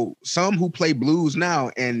who, you know, some who play blues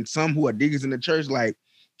now and some who are diggers in the church. Like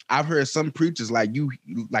I've heard some preachers like you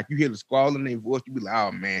hear the squall in their voice, you be like,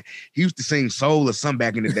 oh man, he used to sing soul or something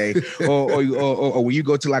back in the day, or when you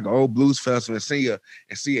go to like an old blues festival and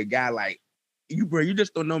see a guy like you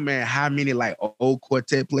just don't know, man, how many like old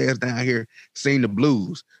quartet players down here sing the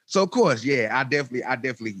blues. So of course, yeah, I definitely,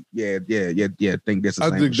 think that's the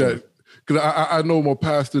same. I think that because I know my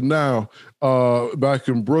pastor now, back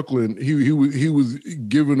in Brooklyn, he was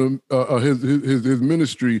giving him his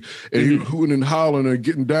ministry, and he was hooting and hollering and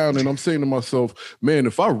getting down, and I'm saying to myself, man,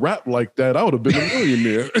 if I rap like that, I would have been a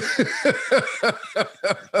millionaire.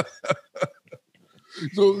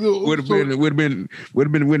 So would have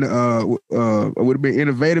been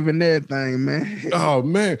innovative in that thing, man. Oh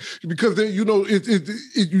man, because then, you know,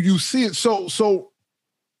 you see it so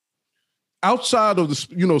outside of the,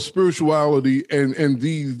 you know, spirituality and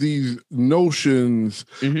these notions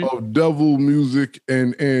of devil music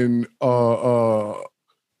and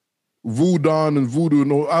voodoo and voodoo,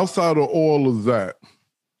 and outside of all of that,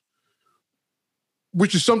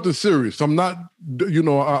 which is something serious. I'm not, you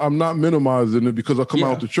know, I'm not minimizing it because I come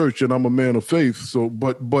out to church and I'm a man of faith. So,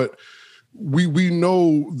 but we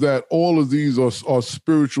know that all of these are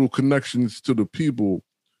spiritual connections to the people.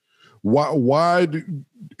 Why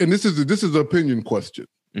and this is an opinion question,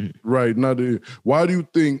 right? Why do you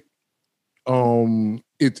think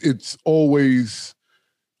it's always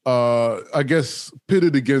I guess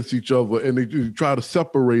pitted against each other, and they try to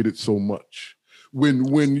separate it so much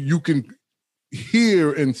when you can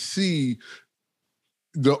hear and see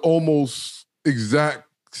the almost exact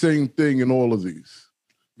same thing in all of these?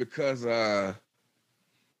 Because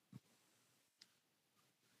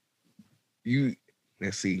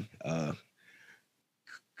let's see, because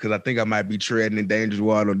I think I might be treading in dangerous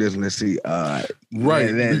water on this one. Let's see. Right,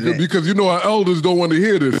 because you know our elders don't want to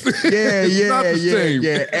hear this. Yeah.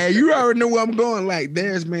 And you already know where I'm going. Like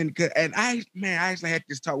there's and I actually had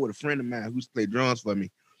this talk with a friend of mine who used to play drums for me.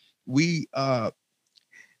 We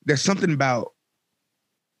there's something about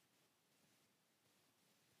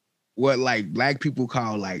what like black people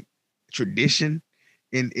call like tradition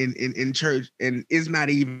in church, and it's not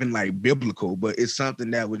even like biblical, but it's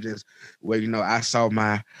something that was just where, you know, I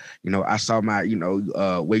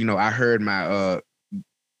heard my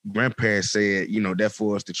grandparents say it, you know,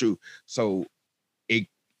 therefore it's the truth. So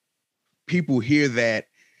people hear that,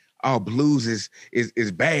 oh, blues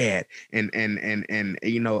is bad, and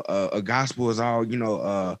you know, a gospel is all, you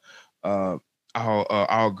know,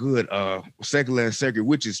 all good, secular and sacred,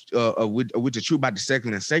 which is true about the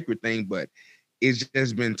secular and sacred thing, but it's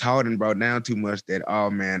just been taught and brought down too much that, oh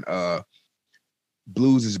man,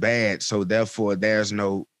 blues is bad, so therefore there's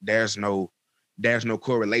no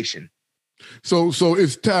correlation. So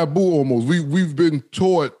it's taboo almost. We've been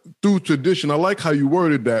taught through tradition. I like how you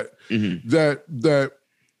worded that. Mm-hmm. That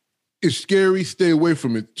it's scary. Stay away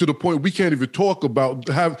from it, to the point we can't even talk about.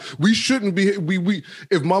 We shouldn't be. We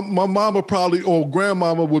if my mama probably, or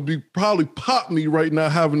grandmama would be probably pop me right now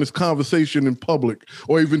having this conversation in public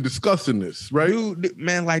or even discussing this. Right, dude,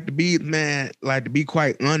 man. Like to be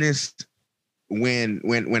quite honest.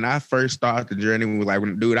 When I first started the journey, I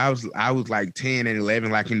was like 10 and 11,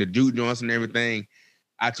 like in the juke joints and everything.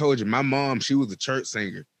 I told you, my mom, she was a church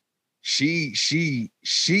singer. She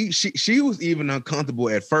was even uncomfortable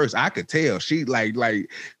at first. I could tell she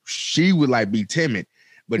she would like be timid,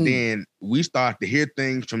 but then we started to hear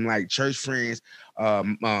things from like church friends.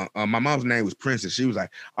 My mom's name was Princess. She was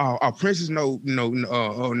like, "Oh, Princess no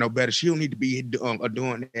better. She don't need to be doing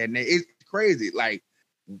that." And it's crazy. Like,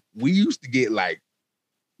 we used to get like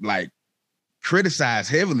criticized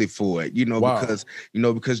heavily for it, wow.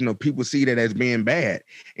 because people see that as being bad.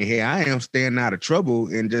 And here I am staying out of trouble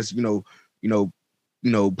and just, playing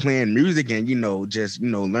music and, just,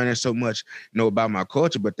 learning so much, about my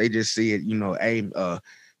culture, but they just see it, hey,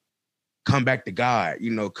 come back to God,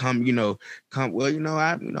 come, well,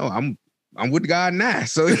 I'm with God now.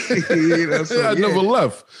 So, so I never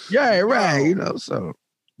left. Yeah, right. Wow. So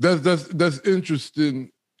that's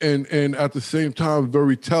interesting. And at the same time,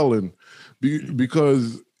 very telling,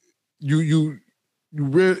 because you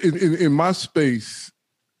read in my space,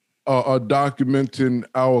 documenting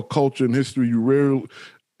our culture and history. You rarely,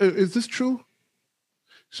 is this true?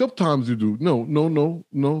 Sometimes you do. No.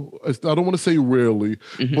 I don't want to say rarely,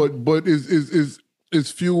 but is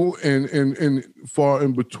few and far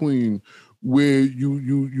in between where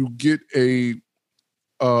you get a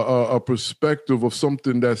perspective of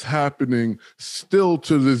something that's happening still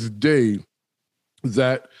to this day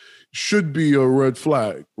that should be a red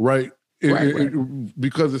flag, right? Right.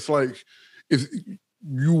 Because it's like, if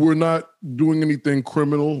you were not doing anything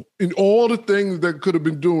criminal, and all the things that could have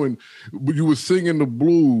been doing, but you were singing the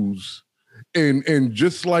blues, and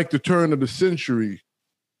just like the turn of the century,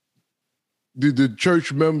 the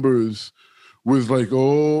church members was like,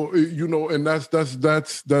 oh, and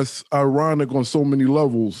that's ironic on so many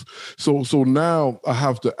levels. So now I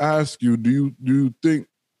have to ask you, do you think,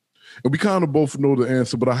 and we kind of both know the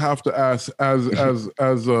answer, but I have to ask as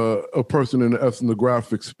a person in the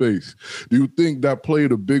ethnographic space, do you think that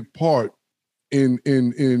played a big part in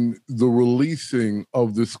the releasing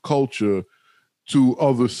of this culture to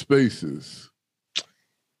other spaces?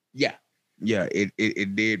 Yeah,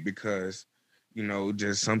 it did, because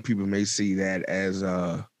just some people may see that as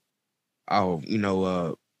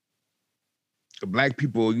Black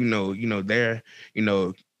people, they're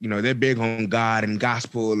they're big on God and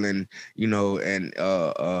gospel, and and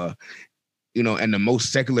the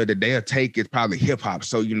most secular that they'll take is probably hip hop.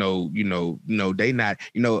 So they not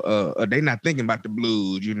they not thinking about the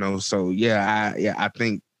blues, So I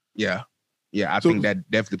think think that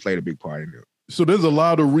definitely played a big part in it. So there's a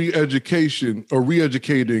lot of re-education or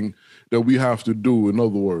re-educating that we have to do, in other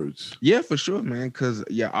words. Yeah, for sure, man. Because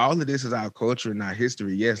all of this is our culture and our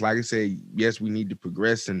history. Yes, like I said, yes, we need to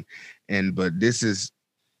progress, but this is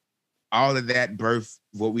all of that birth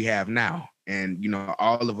what we have now. And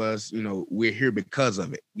all of us, we're here because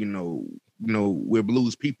of it. We're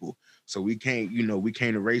blues people. So we can't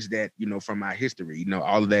erase that, from our history.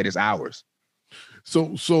 All of that is ours.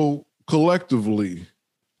 So collectively,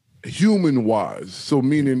 human-wise, so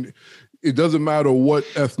meaning it doesn't matter what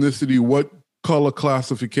ethnicity, what color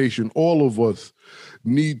classification, all of us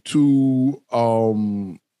need to,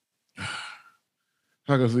 how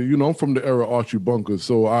can I say, I'm from the era of Archie Bunker,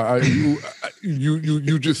 so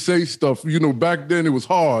you just say stuff, back then it was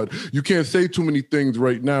hard. You can't say too many things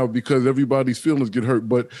right now because everybody's feelings get hurt,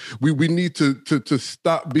 but we need to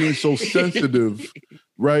stop being so sensitive,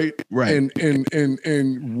 right? Right.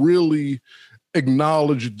 And really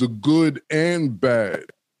acknowledge the good and bad.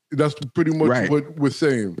 That's pretty much what we're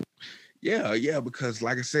saying. Yeah, because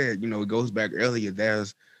like I said, it goes back earlier.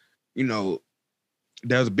 There's a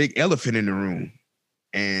big elephant in the room,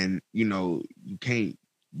 and you can't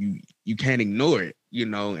ignore it,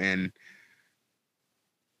 and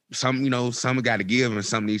some got to give and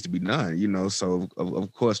some needs to be done, so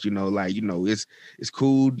of course, it's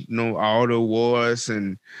cool, all the wars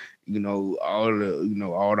and all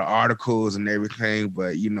the articles and everything,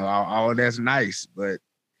 but all that's nice, but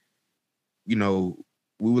we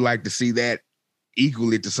would like to see that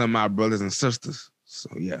equally to some of our brothers and sisters. So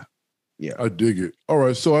yeah. I dig it. All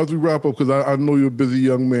right, so as we wrap up, because I know you're a busy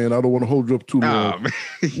young man, I don't want to hold you up too long.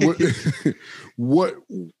 What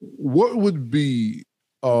would be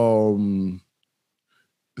some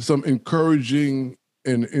encouraging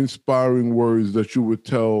and inspiring words that you would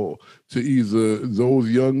tell to either those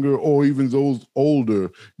younger or even those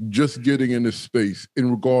older just getting in this space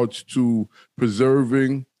in regards to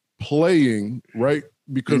preserving, playing, right?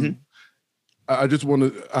 Because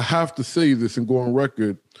I have to say this and go on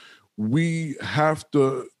record. We have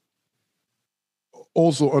to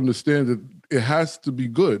also understand that it has to be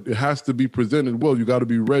good. It has to be presented well. You got to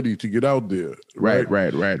be ready to get out there. Right.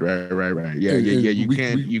 Yeah.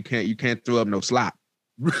 You can't throw up no slop.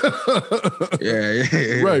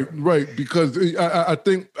 yeah. Right. Because I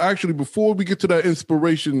think actually before we get to that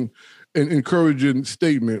inspiration and encouraging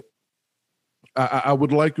statement, I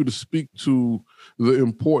would like you to speak to the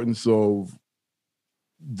importance of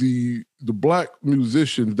the Black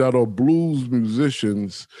musicians that are blues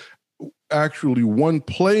musicians, actually, one,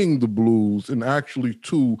 playing the blues, and actually,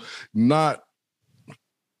 two, not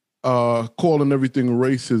calling everything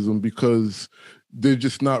racism because they're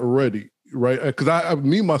just not ready, right? Because I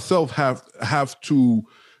myself have to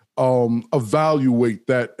evaluate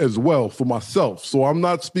that as well for myself. So I'm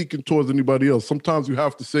not speaking towards anybody else. Sometimes you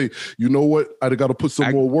have to say, you know what, I got to put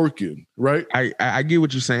some more work in, right? I get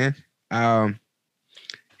what you're saying. Well,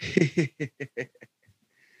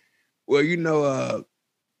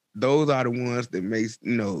 those are the ones that may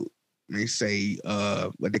say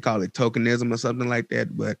what they call it, tokenism or something like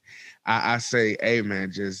that. But I say, hey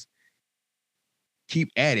man, just keep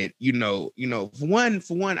at it. For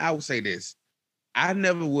one, I would say this. I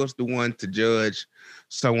never was the one to judge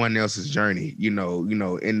someone else's journey. In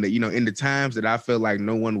the times that I felt like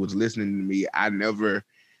no one was listening to me, I never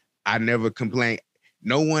complained.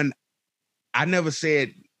 I never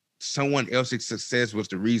said someone else's success was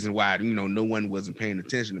the reason why, no one wasn't paying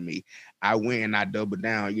attention to me. I went and I doubled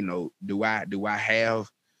down. Do I have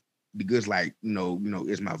the goods? Like,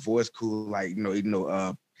 is my voice cool? Like,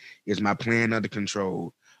 is my plan under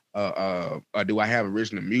control? Or do I have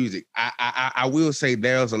original music? I will say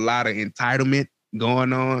there's a lot of entitlement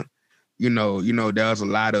going on. There's a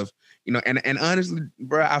lot of, and honestly,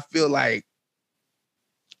 bro, I feel like,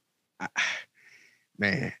 I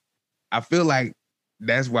feel like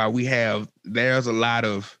that's why there's a lot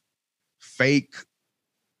of fake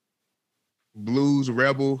blues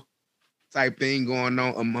rebel type thing going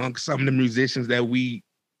on among some of the musicians that we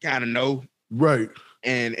kind of know. Right.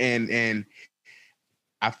 And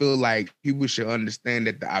I feel like people should understand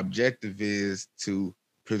that the objective is to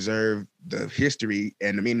preserve the history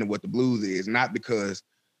and the meaning of what the blues is, not because,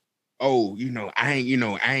 I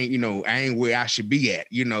ain't where I should be at.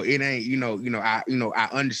 It ain't, I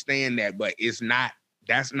understand that, but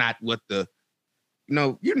that's not what the, you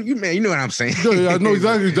know what I'm saying? Yeah, I know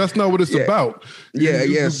exactly. That's not what it's about.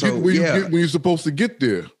 So when you're supposed to get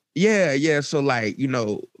there. Yeah. So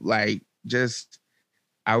just,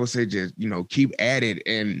 I would say just, keep at it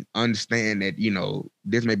and understand that,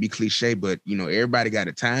 this may be cliche, but everybody got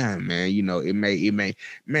a time, man. It may,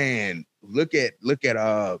 man, look at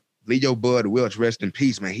Leo Bud Welch, rest in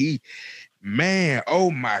peace, man.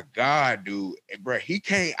 Oh my God, dude, bro, he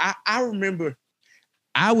came. I remember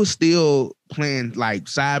I was still playing like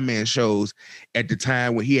sideman shows at the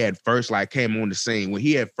time when he had first came on the scene. When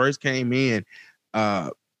he had first came in,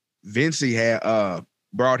 Vincey had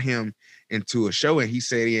brought him into a show, and he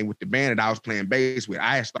said in with the band that I was playing bass with.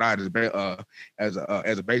 I had started as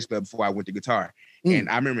a bass player before I went to guitar. And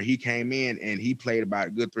I remember he came in and he played about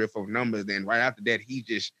a good 3 or 4 numbers. Then right after that, he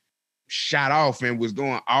just shot off and was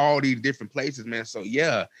going all these different places, man. So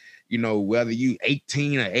yeah, whether you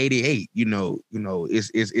 18 or 88,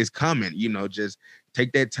 it's coming. Just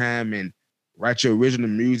take that time and write your original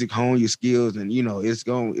music, hone your skills, and it's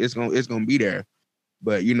gonna be there.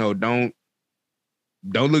 But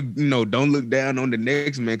don't look down on the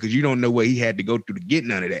next man, because you don't know what he had to go through to get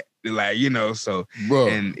none of that. So bro.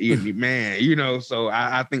 And man, so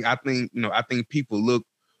I think people look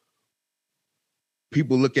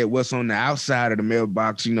at what's on the outside of the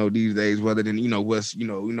mailbox, these days, rather than what's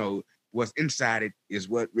inside it is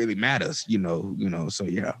what really matters, So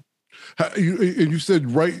yeah. You said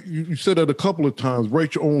you said that a couple of times.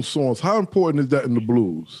 Write your own songs. How important is that in the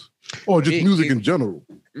blues, or just music in general?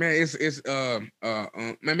 Man, it's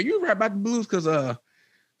man, you right about the blues, because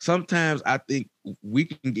sometimes I think we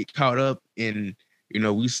can get caught up in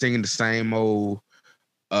we singing the same old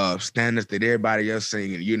standards that everybody else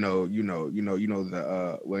singing. The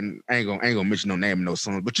when I ain't gonna mention no name of no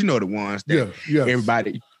songs, but you know the ones that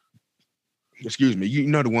everybody. Excuse me, you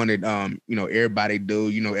know the one that everybody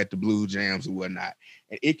do, at the blues jams and whatnot,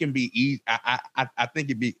 and it can be easy. I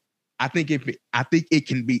think it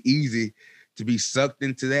can be easy to be sucked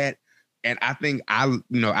into that. And I think I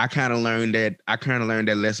kind of learned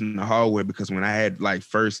that lesson the hard way, because when I had like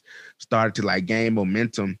first started to like gain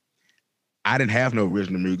momentum, I didn't have no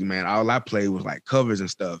original music, man. All I played was like covers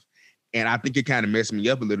and stuff. And I think it kind of messed me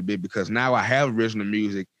up a little bit, because now I have original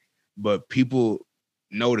music, but people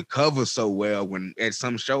know the cover so well. When at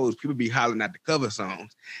some shows, people be hollering at the cover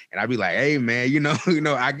songs, and I be like, "Hey, man,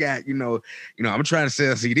 I got, I'm trying to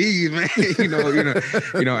sell CDs, man.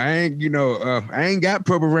 I ain't got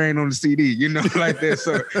Purple Rain on the CD, like that.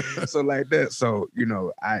 So like that. So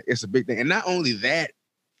it's a big thing. And not only that,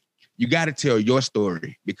 you got to tell your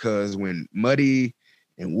story, because when Muddy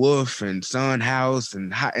and Wolf and Son House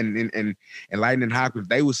and Lightning Hawkins,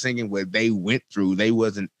 they were singing what they went through. They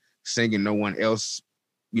wasn't singing no one else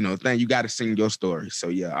thing. You got to sing your story. So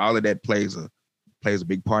yeah, all of that plays a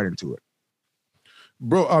big part into it.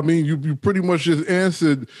 Bro, I mean, you pretty much just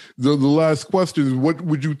answered the last question. What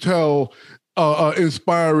would you tell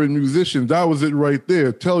inspiring musicians? That was it right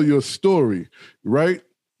there. Tell your story, right?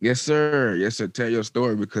 Yes, sir. Yes, sir. Tell your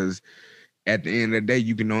story, because at the end of the day,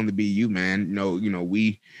 you can only be you, man.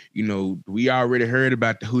 We already heard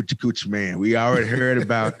about the Hoochie Coochie Man. We already heard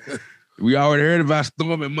about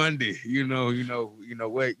Storm and Monday.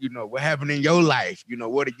 What happened in your life?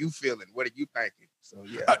 What are you feeling? What are you thinking? So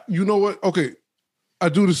yeah. You know what? Okay. I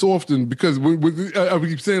do this often, because I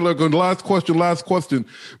keep saying like on last question,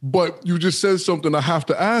 but you just said something I have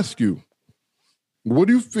to ask you. What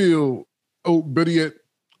do you feel? Oh, better yet,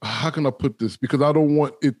 how can I put this? Because I don't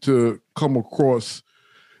want it to come across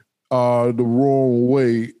the wrong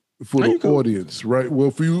way for the audience, right? Well,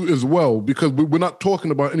 for you as well, because we're not talking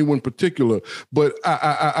about anyone particular, but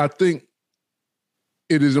I think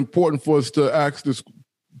it is important for us to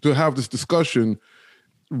have this discussion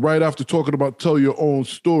right after talking about tell your own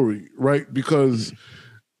story, right? Because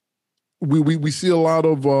we see a lot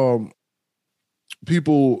of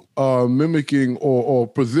people mimicking or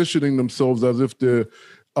positioning themselves as if they're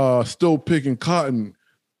still picking cotton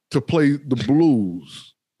to play the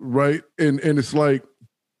blues, right? And it's like,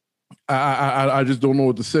 I just don't know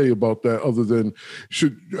what to say about that, other than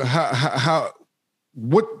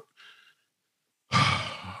what.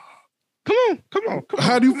 Come on.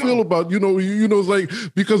 How do you feel about, it's like,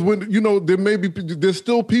 because when, there's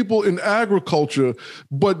still people in agriculture,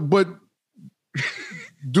 but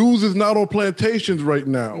dudes is not on plantations right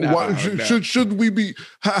now. No. Should we be,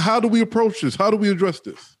 how do we approach this? How do we address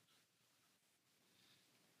this?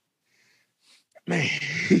 Man.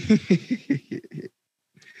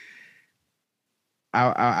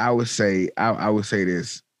 I would say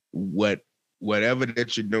this, whatever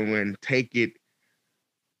that you're doing, take it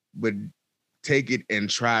and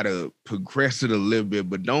try to progress it a little bit,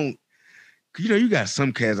 but don't, you got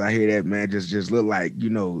some cats out here that, man, just look like,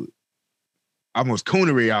 almost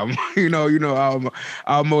coonery,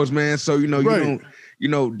 almost, man. So, right.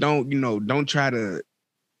 Don't try to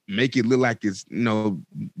make it look like it's,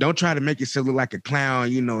 don't try to make yourself look like a clown,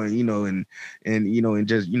 and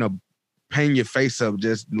just, paint your face up,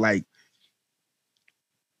 just like,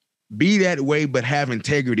 be that way, but have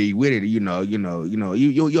integrity with it. You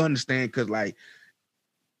understand, because like,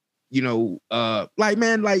 like,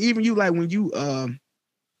 man, like even you, like when you, I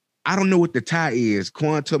don't know what the tie is.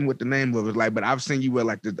 Quan told me what the name of it is, like, but I've seen you wear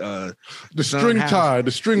like the string tie,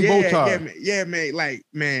 the string bow tie. Yeah, man. Like,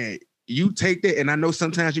 man, you take that, and I know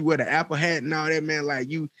sometimes you wear the apple hat and all that, man. Like,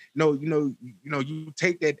 you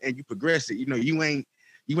take that and you progress it.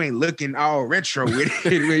 You ain't looking all retro with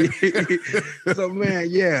it. So, man,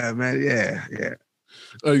 yeah.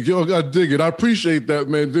 Yo, I dig it. I appreciate that,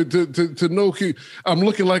 man. To know, I'm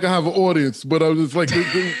looking like I have an audience, but I was like,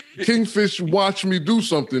 Kingfish watch me do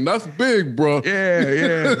something. That's big, bro.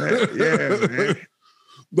 Yeah, man.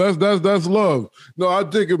 That's love. No, I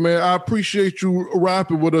dig it, man. I appreciate you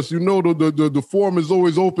rapping with us. The forum is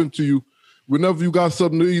always open to you. Whenever you got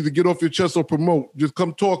something to either get off your chest or promote, just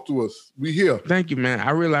come talk to us. We here. Thank you, man. I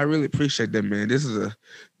really appreciate that, man. This is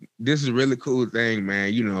a really cool thing,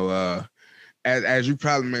 man. As you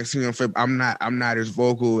probably may see on Facebook, I'm not as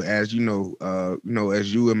vocal as as you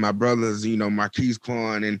and my brothers, Marquise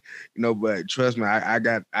Quan, and but trust me, I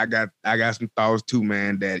got some thoughts too,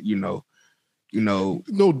 man, that No,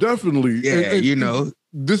 definitely. Yeah, and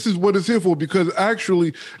this is what it's here for, because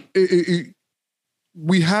actually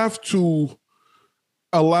we have to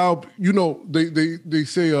allow, they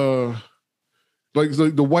say Like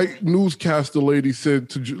the white newscaster lady said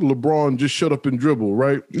to LeBron, just shut up and dribble,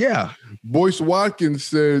 right? Yeah. Boyce Watkins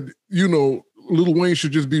said, Lil Wayne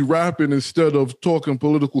should just be rapping instead of talking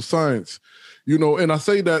political science. And I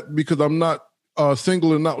say that because I'm not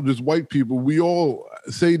singling out just white people. We all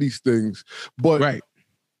say these things. But, right.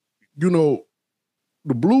 The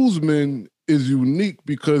bluesman is unique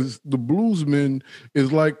because the bluesman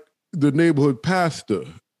is like the neighborhood pastor.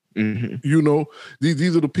 Mm-hmm.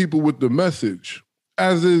 These are the people with the message,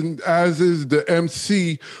 as is the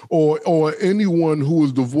MC or anyone who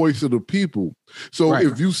is the voice of the people. So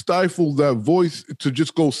if you stifle that voice to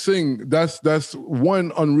just go sing, that's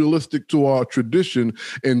one, unrealistic to our tradition,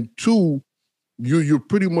 and two, you're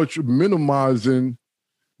pretty much minimizing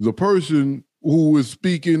the person who is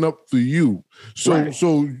speaking up for you.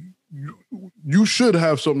 So you should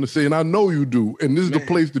have something to say, and I know you do, and this is the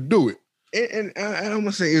place to do it. And I'm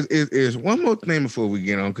gonna say is one more thing before we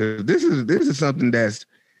get on, because this is something that's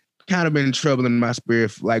kind of been troubling my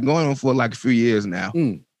spirit, like going on for like a few years now.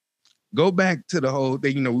 Go back to the whole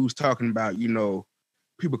thing, we was talking about,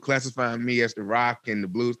 people classifying me as the rock and the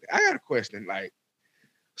blues. I got a question, like,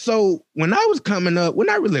 so when I was coming up, well,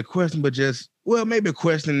 not really a question, but just, well, maybe a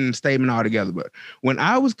question and statement altogether. But when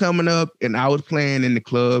I was coming up and I was playing in the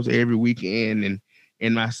clubs every weekend and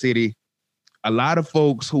in my city, a lot of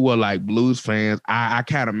folks who are like blues fans, I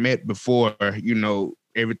kind of met before,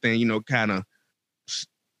 everything, kind of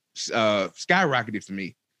skyrocketed for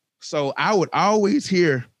me. So I would always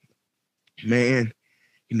hear, man,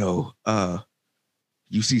 you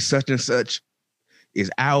see such and such is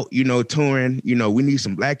out, touring, we need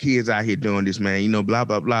some black kids out here doing this, man, blah,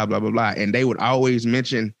 blah, blah, blah, blah, blah. And they would always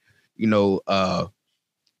mention,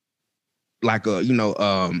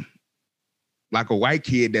 like a white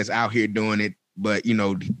kid that's out here doing it, but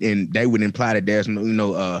and they would imply that there's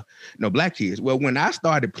no black kids. Well, when I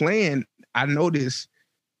started playing, I noticed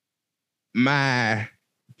my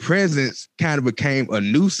presence kind of became a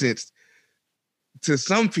nuisance to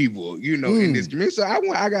some people, in this community. So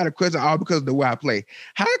I got a question, all because of the way I play.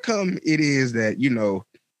 How come it is that,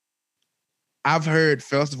 I've heard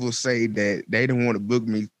festivals say that they didn't want to book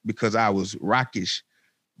me because I was rockish,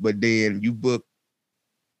 but then you book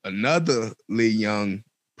another little young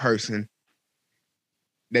person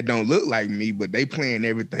that don't look like me, but they playing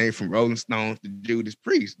everything from Rolling Stones to Judas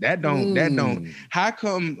Priest. That don't, how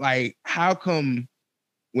come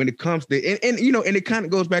when it comes to, and it kind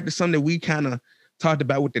of goes back to something that we kind of talked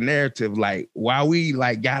about with the narrative, like why we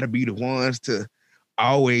like gotta be the ones to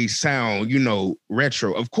always sound,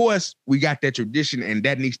 retro. Of course, we got that tradition and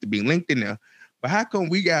that needs to be linked in there, but how come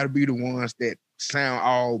we gotta be the ones that sound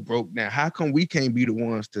all broke down? How come we can't be the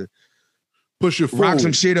ones to push it forward, rock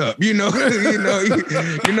some shit up, because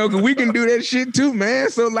we can do that shit too,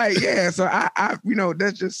 man. So like, yeah, so I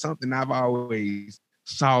that's just something I've always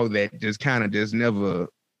saw that just kind of just never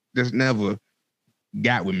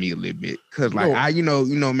got with me a little bit. Cause like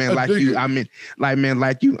man,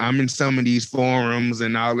 like you, I'm in some of these forums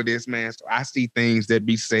and all of this, man. So I see things that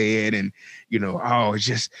be said and it's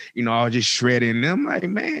just, all just shredding. And I'm like,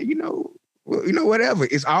 man, whatever.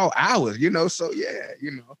 It's all ours, so yeah,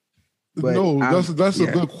 But no, that's a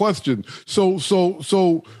good question.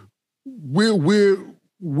 So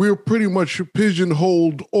we're pretty much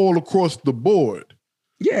pigeonholed all across the board.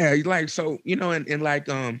 Yeah, like so, and like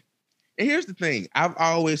and here's the thing. I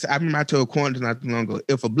remember I told Quantas not too long ago,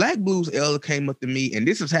 if a black blues elder came up to me, and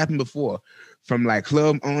this has happened before, from like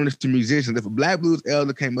club owners to musicians, if a black blues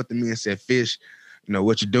elder came up to me and said, Fish,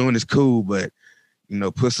 what you're doing is cool, but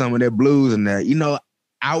put some of that blues in there,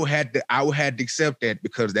 I would have to accept that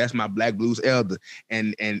because that's my black blues elder,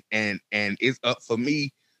 and it's up for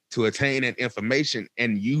me to attain that information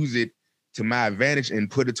and use it to my advantage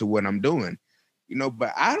and put it to what I'm doing,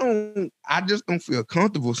 But I just don't feel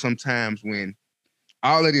comfortable sometimes when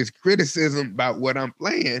all of this criticism about what I'm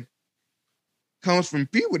playing comes from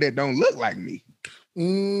people that don't look like me.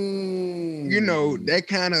 That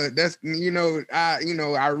kind of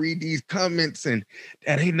I read these comments and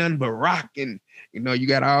that ain't nothing but rock, and you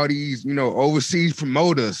got all these overseas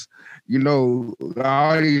promoters,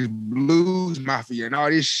 all these blues mafia and all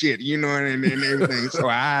this shit, and everything. So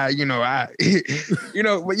but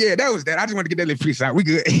yeah, that was that. I just want to get that little piece out. We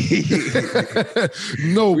good.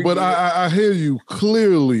 No, but good. I hear you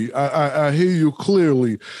clearly. I hear you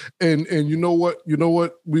clearly, and you know what?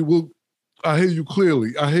 We will. I hear you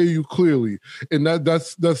clearly. And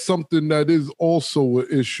that's something that is also an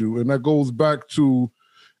issue. And that goes back to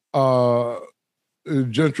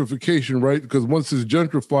gentrification, right? Because once it's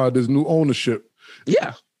gentrified, there's new ownership.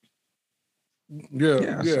 Yeah.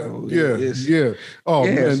 Yeah. So Oh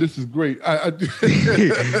man, yes. this is great.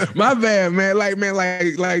 My bad, man.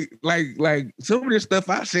 Like some of this stuff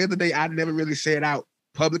I said today, I never really said out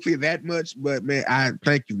publicly that much, but man, I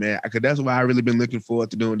thank you, man, because that's why I really been looking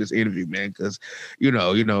forward to doing this interview, man. Because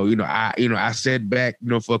I sat back,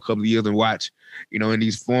 for a couple of years and watch, in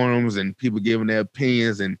these forums and people giving their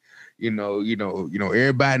opinions, and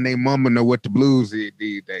everybody and their mama know what the blues is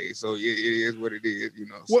these days. So it is what it is,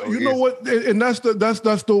 Well, so you know what, and that's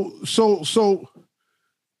the so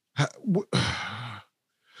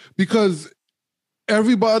because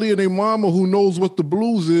everybody and their mama who knows what the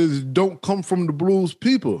blues is don't come from the blues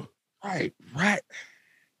people. Right.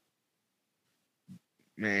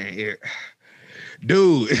 Man,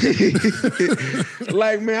 dude.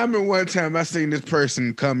 Like, man, I remember one time I seen this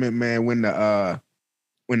person comment, man, when the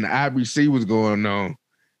IBC was going on,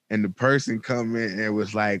 and the person come in and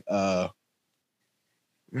was like, man,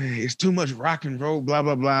 it's too much rock and roll, blah,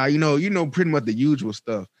 blah, blah. Pretty much the usual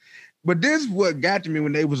stuff. But this is what got to me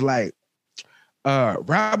when they was like,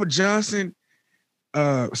 Robert Johnson,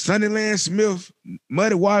 Sonny Land Smith,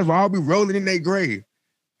 Muddy Waters will all be rolling in their grave.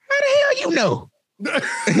 How the hell you know? How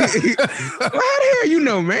the hell you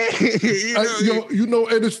know, man?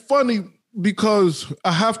 And it's funny because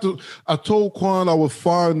I told Quan I would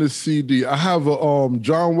find this CD. I have a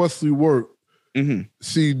John Wesley Work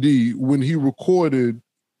CD when he recorded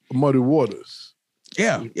Muddy Waters.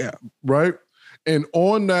 Yeah. Right? And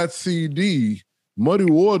on that CD, Muddy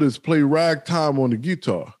Waters played ragtime on the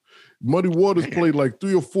guitar. Muddy Waters played like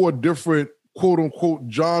 3 or 4 different quote unquote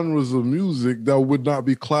genres of music that would not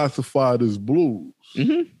be classified as blues.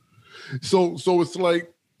 So it's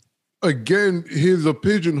like, again, here's a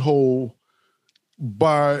pigeonhole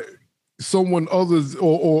by someone others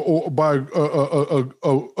or by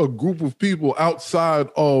a group of people outside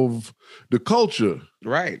of the culture.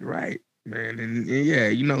 Right. Man, and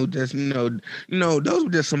yeah, those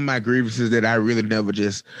were just some of my grievances that I really never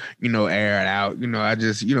just, aired out. I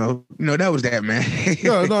just, that was that, man.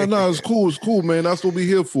 No, it's cool, man. That's what we're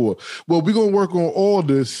here for. Well, we're gonna work on all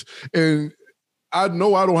this, and I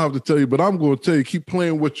know I don't have to tell you, but I'm gonna tell you, keep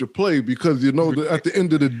playing what you play, because at the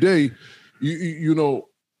end of the day,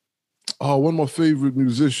 one of my favorite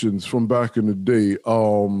musicians from back in the day,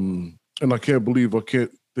 and I can't believe I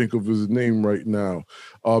can't think of his name right now.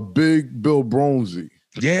 Big Bill Bronzy.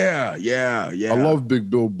 Yeah. I love Big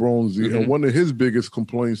Bill Bronzy, and one of his biggest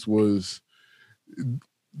complaints was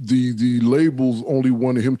the labels only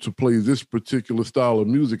wanted him to play this particular style of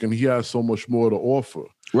music, and he has so much more to offer.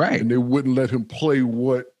 Right. And they wouldn't let him play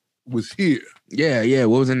what was here. Yeah.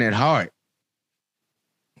 What was in that heart?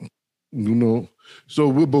 So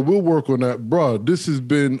we'll work on that, bro. This has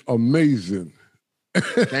been amazing.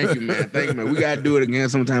 Thank you, man. We got to do it again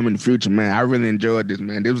sometime in the future, man. I really enjoyed this,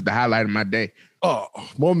 man. This was the highlight of my day. Oh,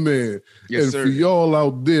 my man. Yes, and sir. For y'all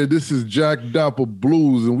out there, this is Jack Dapper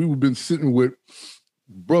Blues, and we've been sitting with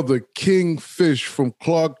brother King Fish from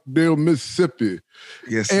Clarkdale, Mississippi.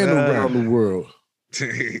 Yes, and sir. around the world.